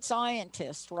brilliant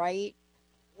scientists, right?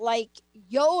 Like,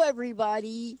 yo,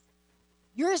 everybody,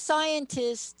 you're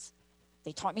scientists.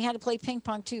 They taught me how to play ping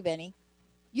pong too, Benny.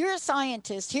 You're a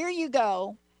scientist. Here you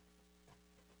go.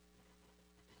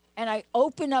 And I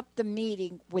open up the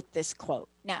meeting with this quote.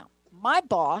 Now, my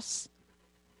boss,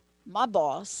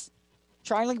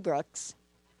 Charlie Brooks,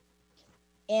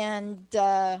 and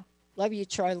love you,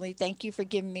 Charlie. Thank you for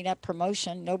giving me that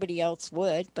promotion. Nobody else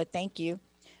would, but thank you.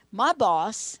 My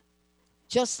boss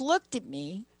just looked at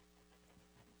me.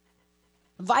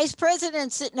 Vice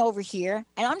president sitting over here,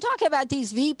 and I'm talking about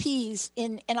these VPs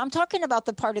and I'm talking about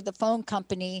the part of the phone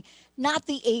company, not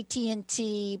the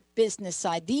AT&T business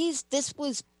side. This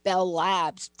was Bell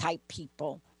Labs type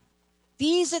people.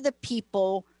 These are the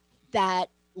people that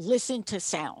listen to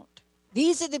sound.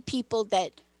 These are the people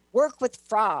that work with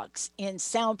frogs in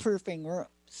soundproofing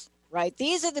rooms, right?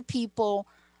 These are the people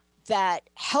that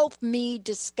help me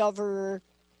discover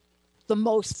the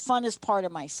most funnest part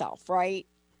of myself, right?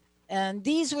 And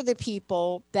these were the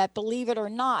people that, believe it or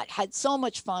not, had so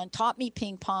much fun, taught me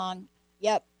ping pong.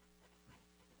 Yep.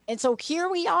 And so here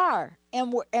we are,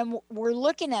 and we're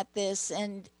looking at this,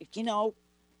 and, you know,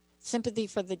 sympathy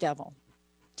for the devil,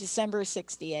 December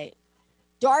 68.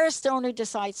 Doris Stoner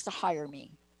decides to hire me,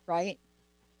 right?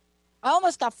 I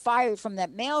almost got fired from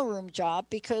that mailroom job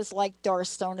because, like Doris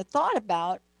Stoner thought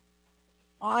about,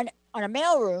 on a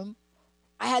mailroom,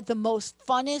 I had the most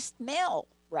funnest mail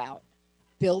route.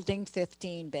 Building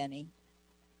 15, Benny.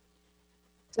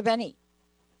 So, Benny,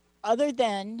 other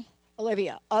than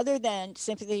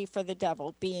sympathy for the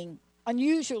devil being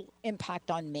unusual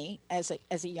impact on me as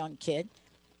a young kid,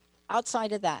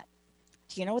 outside of that,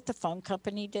 do you know what the phone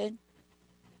company did?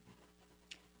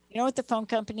 You know what the phone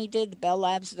company did? The Bell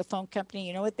Labs, the phone company,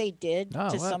 you know what they did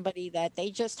to somebody that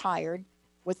they just hired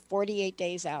with 48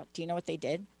 days out? Do you know what they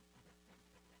did?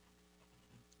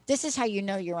 This is how you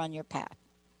know you're on your path.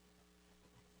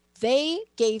 They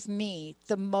gave me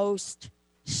the most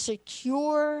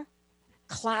secure,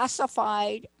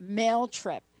 classified mail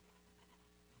trip.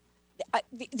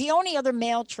 The only other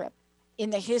mail trip in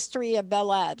the history of Bell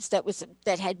Labs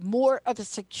that had more of a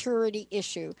security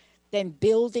issue than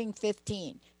Building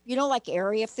 15. You know, like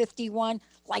Area 51?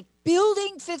 Like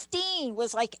Building 15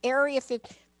 was like Area 50.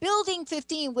 Building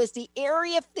 15 was the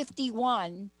Area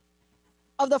 51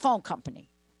 of the phone company.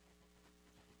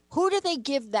 Who do they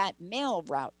give that mail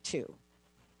route to?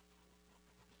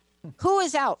 Who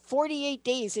is out 48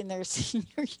 days in their senior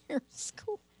year of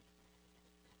school?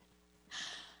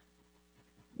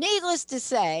 Needless to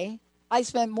say, I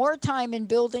spent more time in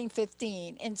Building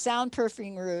 15 in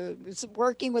soundproofing rooms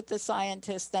working with the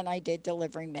scientists than I did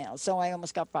delivering mail. So I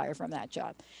almost got fired from that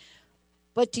job.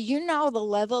 But do you know the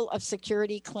level of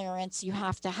security clearance you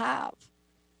have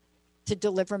to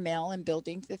deliver mail in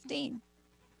Building 15?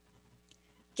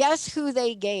 Guess who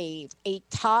they gave a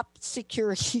top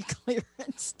security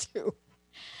clearance to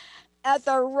at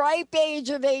the ripe age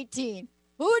of 18?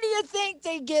 Who do you think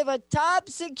they give a top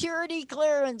security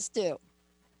clearance to?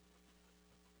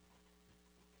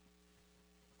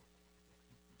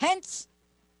 Hence,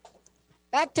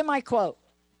 back to my quote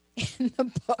in the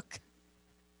book.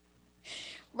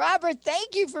 Robert,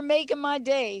 thank you for making my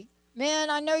day.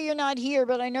 Man, I know you're not here,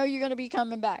 but I know you're going to be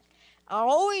coming back. I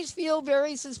always feel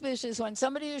very suspicious when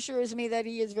somebody assures me that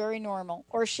he is very normal,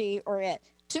 or she, or it.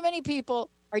 Too many people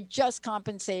are just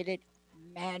compensated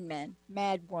madmen,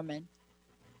 madwoman.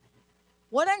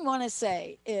 What I want to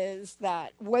say is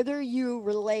that whether you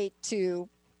relate to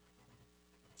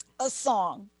a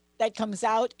song that comes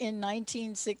out in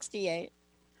 1968,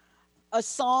 a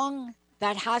song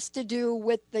that has to do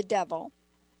with the devil,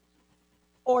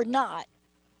 or not,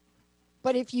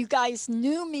 but if you guys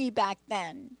knew me back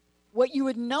then, what you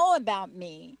would know about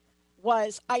me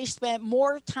was I spent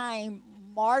more time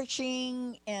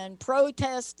marching and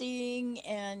protesting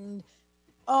and,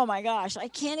 oh my gosh, I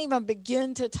can't even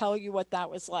begin to tell you what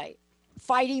that was like.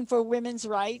 Fighting for women's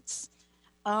rights,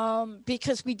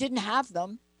 because we didn't have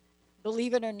them,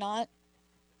 believe it or not.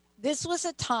 This was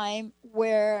a time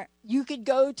where you could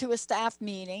go to a staff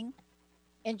meeting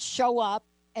and show up,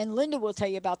 and Linda will tell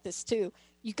you about this too.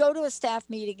 You go to a staff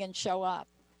meeting and show up,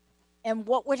 and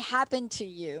what would happen to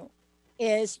you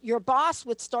is your boss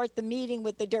would start the meeting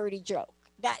with the dirty joke.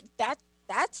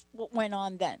 That's what went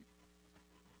on then.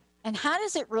 And how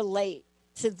does it relate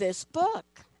to this book?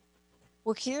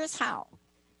 Well, here's how.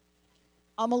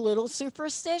 I'm a little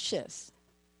superstitious,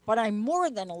 but I'm more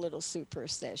than a little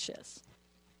superstitious.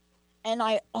 And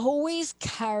I always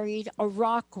carried a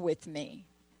rock with me.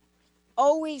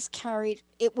 Always carried,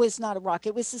 it was not a rock,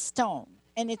 it was a stone,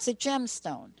 and it's a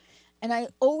gemstone. And I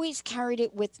always carried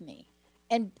it with me.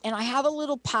 And I have a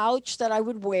little pouch that I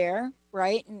would wear,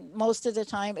 right? And most of the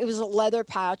time it was a leather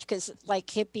pouch, because like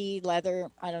hippie leather,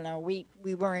 I don't know, we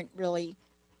weren't really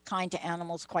kind to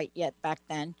animals quite yet back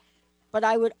then. But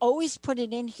I would always put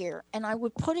it in here, and I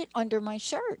would put it under my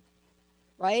shirt,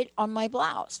 right? On my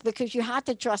blouse, because you had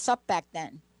to dress up back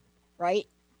then, right?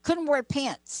 Couldn't wear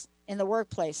pants in the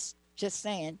workplace, just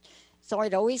saying. So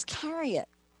I'd always carry it.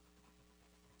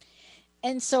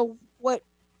 And so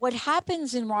what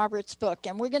happens in Robert's book,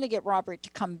 and we're going to get Robert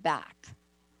to come back.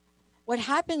 What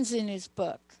happens in his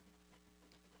book,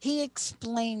 he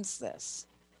explains this.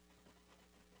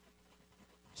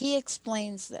 He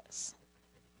explains this.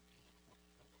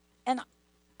 And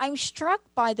I'm struck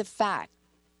by the fact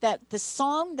that the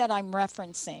song that I'm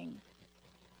referencing,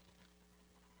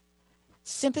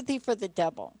 Sympathy for the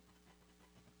Devil,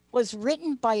 was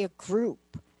written by a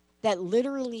group that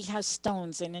literally has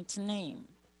stones in its name.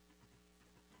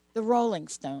 The Rolling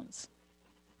Stones.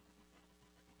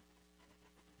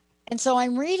 And so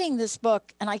I'm reading this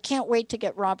book, and I can't wait to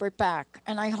get Robert back.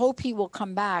 And I hope he will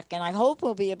come back, and I hope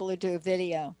we'll be able to do a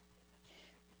video.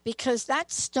 Because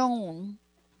that stone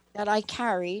that I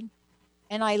carried,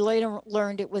 and I later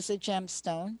learned it was a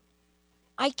gemstone,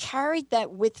 I carried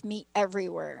that with me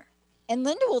everywhere. And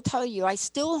Linda will tell you, I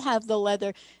still have the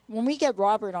leather. When we get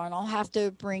Robert on, I'll have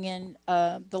to bring in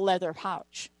the leather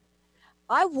pouch.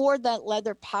 I wore that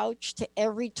leather pouch to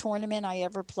every tournament I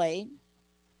ever played.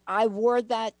 I wore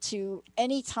that to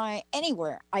any time,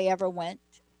 anywhere I ever went.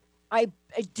 I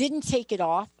didn't take it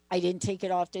off. I didn't take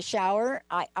it off to shower.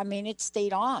 I mean, it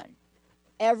stayed on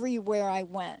everywhere I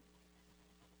went.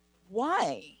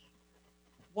 Why?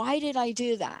 Why did I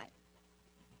do that?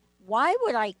 Why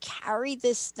would I carry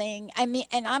this thing? I mean,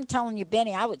 and I'm telling you,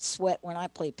 Benny, I would sweat when I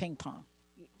played ping pong.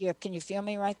 Can you feel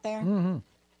me right there? Mm-hmm.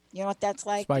 You know what that's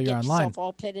like? That's why you're online. Yourself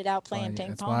all pitted out playing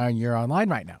ping pong. That's why you're online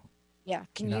right now. Yeah.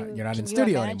 You're not in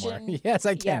studio anymore. Yes,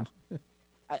 I can. Yeah.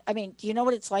 I mean, do you know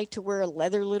what it's like to wear a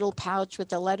leather little pouch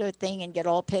with a leather thing and get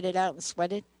all pitted out and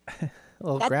sweated? A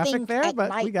little that graphic thing there, at but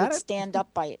night we got would it. stand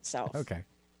up by itself. Okay.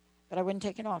 But I wouldn't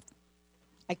take it off.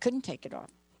 I couldn't take it off.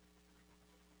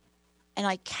 And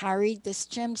I carried this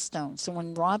gemstone. So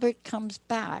when Robert comes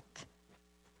back,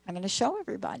 I'm going to show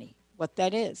everybody what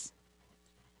that is.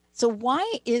 So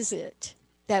why is it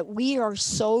that we are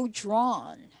so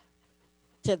drawn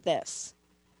to this?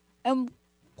 And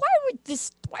why would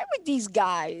these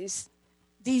guys,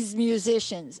 these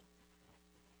musicians,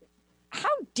 how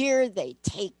dare they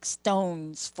take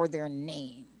stones for their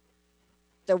name?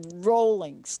 The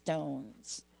Rolling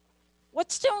Stones.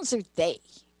 What stones are they?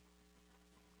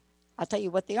 I'll tell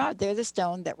you what they are. They're the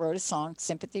stone that wrote a song,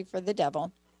 Sympathy for the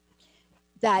Devil,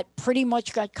 that pretty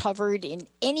much got covered in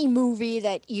any movie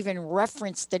that even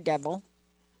referenced the devil.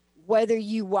 Whether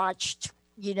you watched,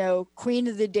 Queen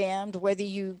of the Damned, whether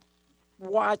you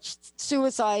watched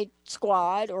Suicide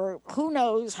Squad, or who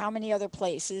knows how many other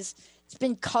places. It's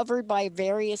been covered by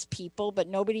various people, but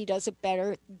nobody does it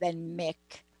better than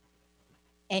Mick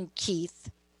and Keith.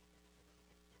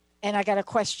 And I got a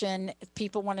question. If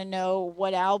people want to know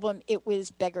what album, it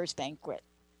was Beggar's Banquet.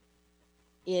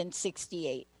 in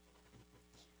 68.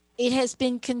 It has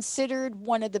been considered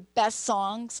one of the best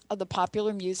songs of the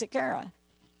popular music era.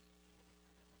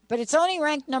 But it's only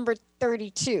ranked number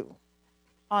 32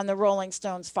 on the Rolling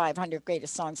Stones 500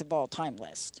 Greatest Songs of All Time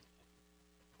list.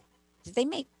 Did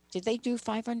they do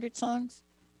 500 songs?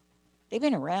 They've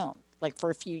been around like for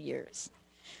a few years.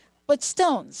 But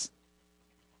Stones.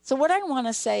 So what I want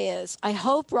to say is I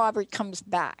hope Robert comes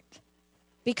back,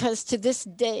 because to this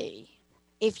day,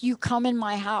 if you come in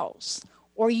my house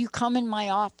or you come in my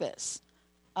office,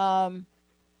 I'm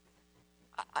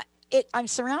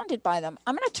surrounded by them.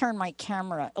 I'm going to turn my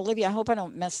camera. Olivia, I hope I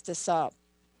don't mess this up.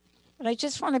 But I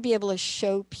just want to be able to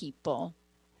show people,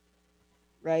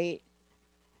 right?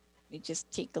 Let me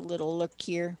just take a little look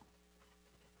here.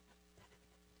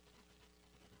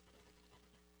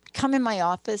 Come in my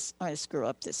office. I'm going to screw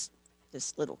up this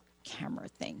little camera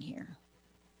thing here.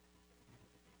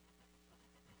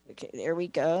 Okay, there we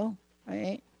go. All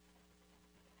right.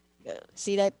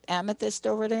 See that amethyst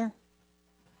over there?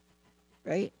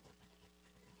 Right?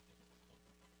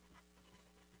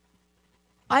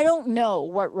 I don't know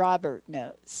what Robert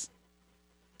knows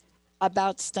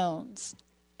about Stones.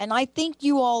 And I think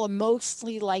you all are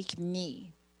mostly like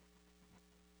me.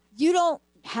 You don't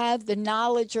have the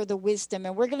knowledge or the wisdom,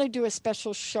 and we're going to do a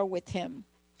special show with him,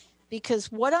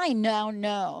 because what I now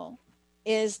know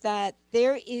is that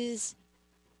there is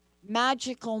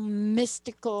magical,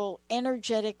 mystical,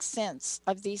 energetic sense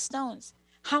of these stones.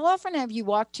 How often have you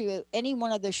walked to any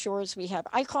one of the shores we have?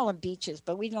 I call them beaches,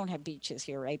 but we don't have beaches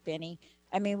here, right, Benny?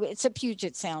 I mean, it's a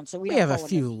Puget Sound, so we don't have a call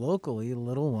few them. locally,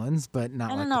 little ones, but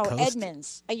not like No, the coast.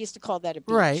 Edmonds. I used to call that a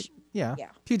beach. Right, yeah.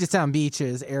 Puget Sound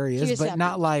beaches, areas, Puget but Sound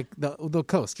not beach. like the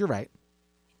coast. You're right.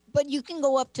 But you can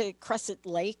go up to Crescent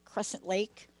Lake,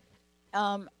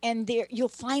 and there you'll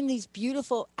find these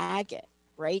beautiful agate,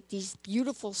 right? These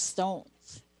beautiful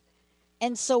stones.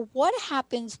 And so what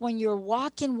happens when you're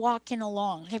walking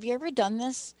along? Have you ever done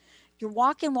this? You're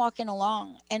walking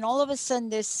along, and all of a sudden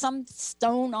there's some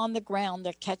stone on the ground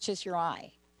that catches your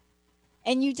eye.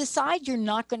 And you decide you're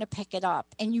not going to pick it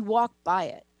up, and you walk by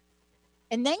it.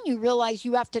 And then you realize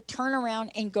you have to turn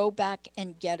around and go back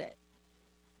and get it.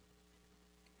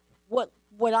 What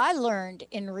I learned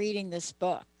in reading this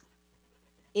book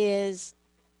is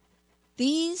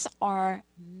these are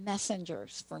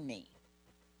messengers for me.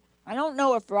 I don't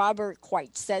know if Robert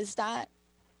quite says that.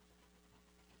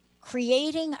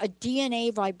 Creating a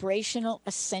DNA vibrational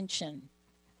ascension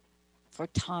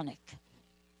photonic.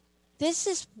 This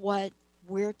is what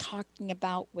we're talking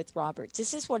about with Robert.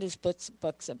 This is what his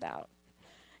book's about.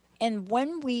 And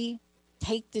when we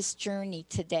take this journey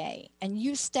today and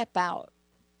you step out,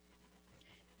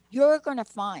 you're going to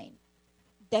find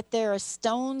that there are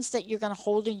stones that you're going to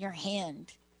hold in your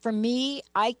hand. For me,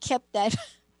 I kept that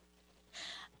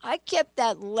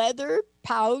leather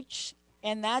pouch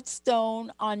and that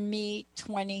stone on me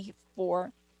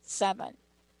 24/7.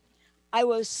 I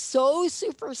was so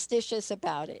superstitious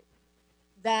about it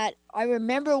that I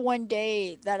remember one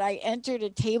day that I entered a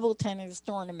table tennis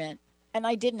tournament and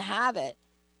I didn't have it.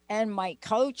 And my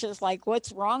coach is like,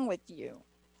 "What's wrong with you?"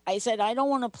 I said, "I don't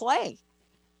want to play."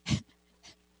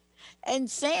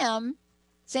 And Sam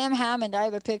Hammond, I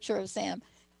have a picture of Sam.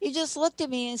 He just looked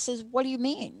at me and says, "What do you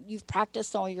mean? You've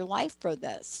practiced all your life for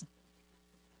this."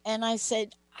 And I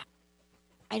said,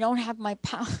 "I don't have my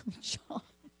pouch on."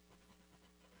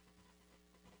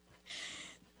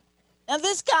 Now,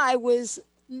 this guy was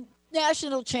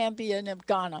national champion of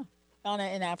Ghana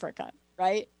in Africa,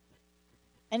 right?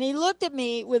 And he looked at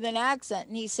me with an accent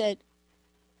and he said,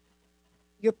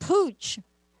 "Your pooch?"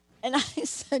 And I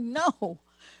said, "No,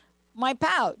 my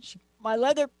pouch, my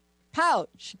leather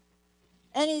pouch."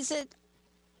 And he said,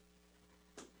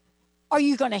 "Are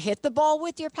you going to hit the ball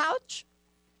with your pouch?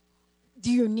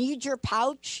 Do you need your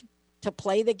pouch to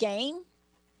play the game?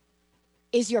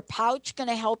 Is your pouch going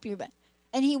to help you?"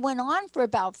 And he went on for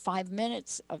about 5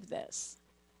 minutes of this.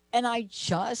 And I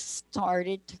just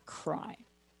started to cry.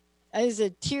 As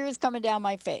the tears coming down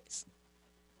my face.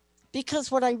 Because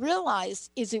what I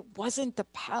realized is it wasn't the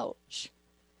pouch.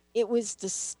 It was the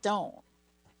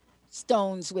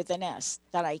stones with an S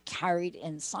that I carried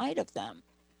inside of them.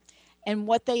 And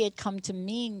what they had come to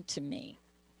mean to me.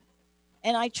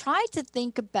 And I tried to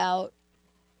think about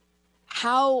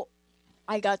how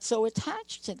I got so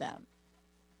attached to them.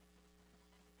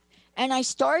 And I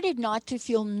started not to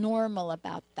feel normal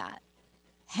about that.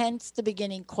 Hence the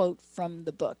beginning quote from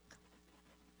the book.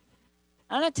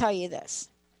 I'm going to tell you this.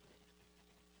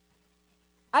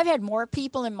 I've had more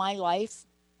people in my life.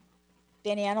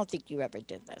 Danny, I don't think you ever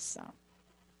did this. So.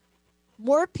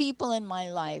 More people in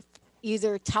my life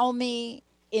either tell me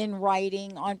in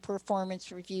writing, on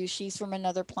performance review. She's from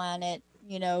another planet,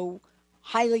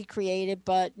 highly creative,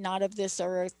 but not of this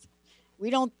earth. We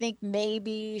don't think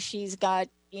maybe she's got,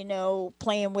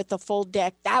 playing with the full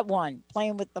deck. That one,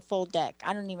 playing with the full deck.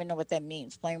 I don't even know what that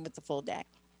means, playing with the full deck.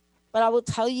 But I will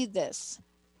tell you this.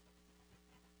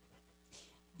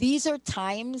 These are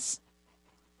times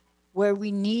where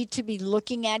we need to be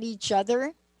looking at each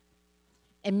other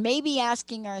and maybe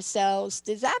asking ourselves,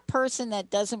 does that person that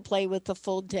doesn't play with the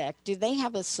full deck, do they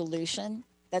have a solution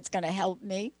that's going to help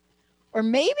me? Or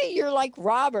maybe you're like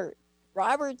Robert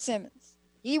Simmons.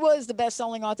 He was the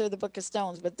best-selling author of the Book of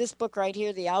Stones, but this book right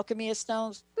here, The Alchemy of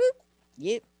Stones, boop,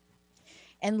 yep.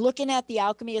 And looking at the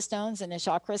Alchemy of Stones in a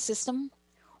chakra system,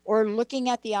 or looking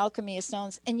at the Alchemy of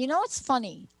Stones. And it's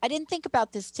funny. I didn't think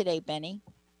about this today, Benny,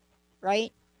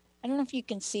 right? I don't know if you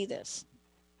can see this.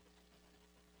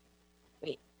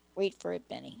 Wait for it,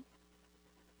 Benny.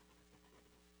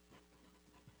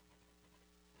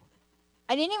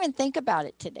 I didn't even think about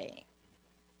it today.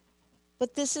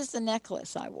 But this is the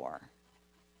necklace I wore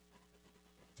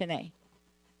today.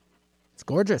 It's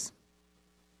gorgeous.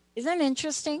 Isn't it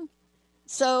interesting?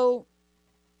 So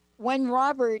when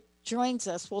Robert joins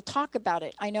us, we'll talk about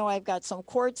it. I know I've got some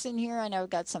quartz in here. I know I've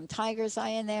got some tiger's eye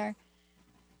in there.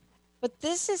 But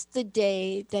this is the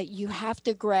day that you have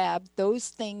to grab those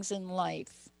things in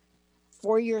life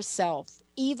for yourself,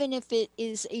 even if it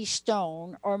is a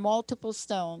stone or multiple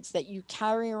stones that you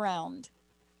carry around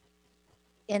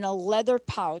in a leather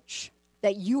pouch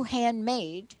that you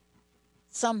handmade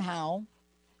somehow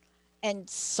and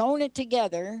sewn it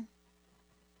together,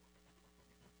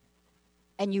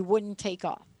 and you wouldn't take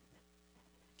off.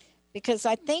 Because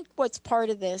I think what's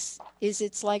part of this is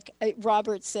it's like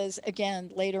Robert says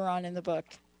again later on in the book.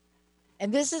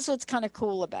 And this is what's kind of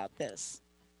cool about this.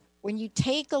 When you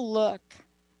take a look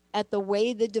at the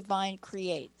way the divine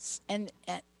creates, and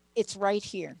it's right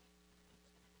here,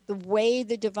 the way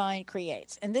the divine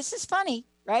creates. And this is funny,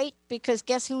 right? Because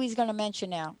guess who he's going to mention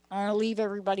now? I'm going to leave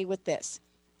everybody with this.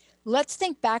 Let's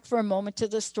think back for a moment to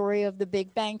the story of the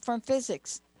Big Bang from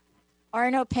physics.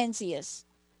 Arno Penzias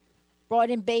brought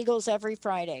in bagels every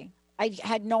Friday. I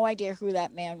had no idea who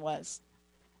that man was.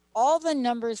 All the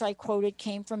numbers I quoted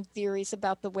came from theories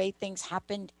about the way things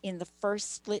happened in the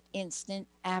first split instant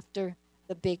after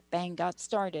the Big Bang got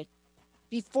started.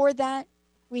 Before that,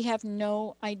 we have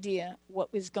no idea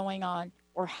what was going on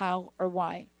or how or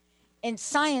why. And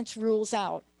science rules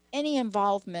out any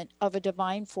involvement of a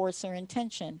divine force or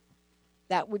intention.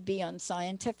 That would be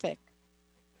unscientific.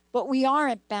 But we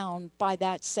aren't bound by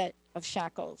that set of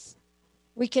shackles.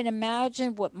 We can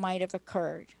imagine what might have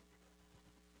occurred.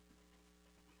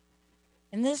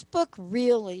 And this book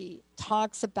really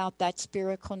talks about that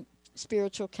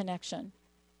spiritual connection.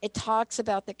 It talks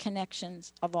about the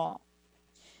connections of all.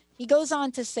 He goes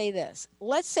on to say this.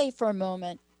 Let's say for a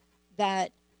moment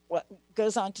that what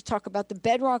goes on to talk about the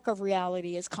bedrock of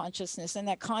reality is consciousness, and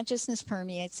that consciousness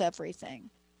permeates everything.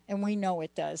 And we know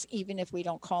it does, even if we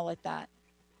don't call it that.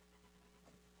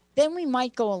 Then we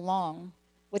might go along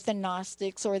with the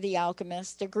Gnostics or the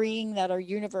alchemists, agreeing that our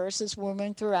universe is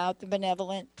woven throughout the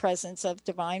benevolent presence of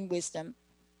divine wisdom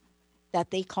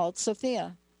that they called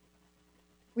Sophia.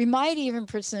 We might even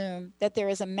presume that there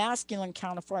is a masculine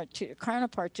counterpart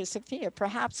to Sophia,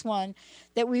 perhaps one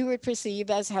that we would perceive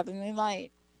as heavenly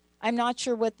light. I'm not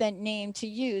sure what that name to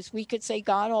use. We could say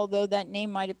God, although that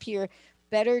name might appear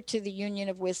better to the union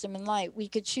of wisdom and light. We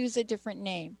could choose a different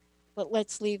name, but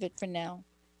let's leave it for now.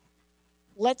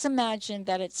 Let's imagine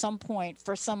that at some point,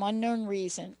 for some unknown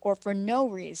reason or for no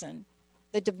reason,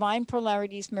 the divine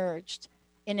polarities merged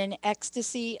in an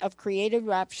ecstasy of creative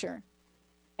rapture,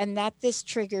 and that this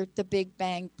triggered the Big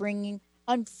Bang, bringing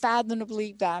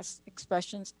unfathomably vast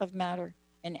expressions of matter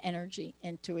and energy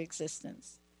into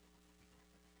existence.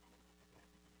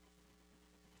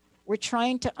 We're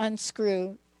trying to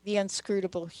unscrew the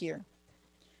unscrutable here.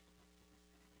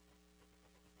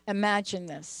 Imagine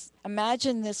this.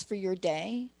 Imagine this for your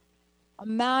day.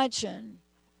 Imagine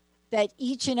that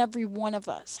each and every one of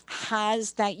us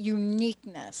has that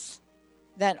uniqueness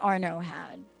that Arno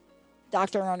had,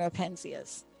 Dr. Arno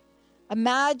Penzias.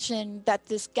 Imagine that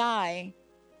this guy,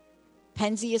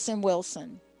 Penzias and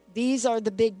Wilson, these are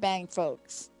the Big Bang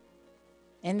folks.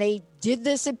 And they did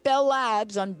this at Bell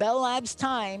Labs on Bell Labs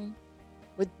time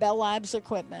with Bell Labs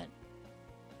equipment.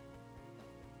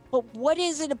 But what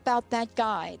is it about that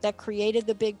guy that created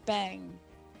the Big Bang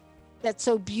that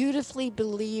so beautifully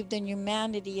believed in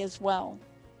humanity as well?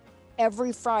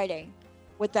 Every Friday,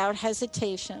 without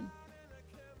hesitation,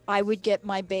 I would get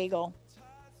my bagel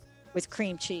with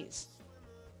cream cheese.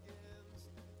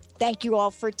 Thank you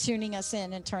all for tuning us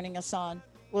in and turning us on.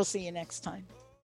 We'll see you next time.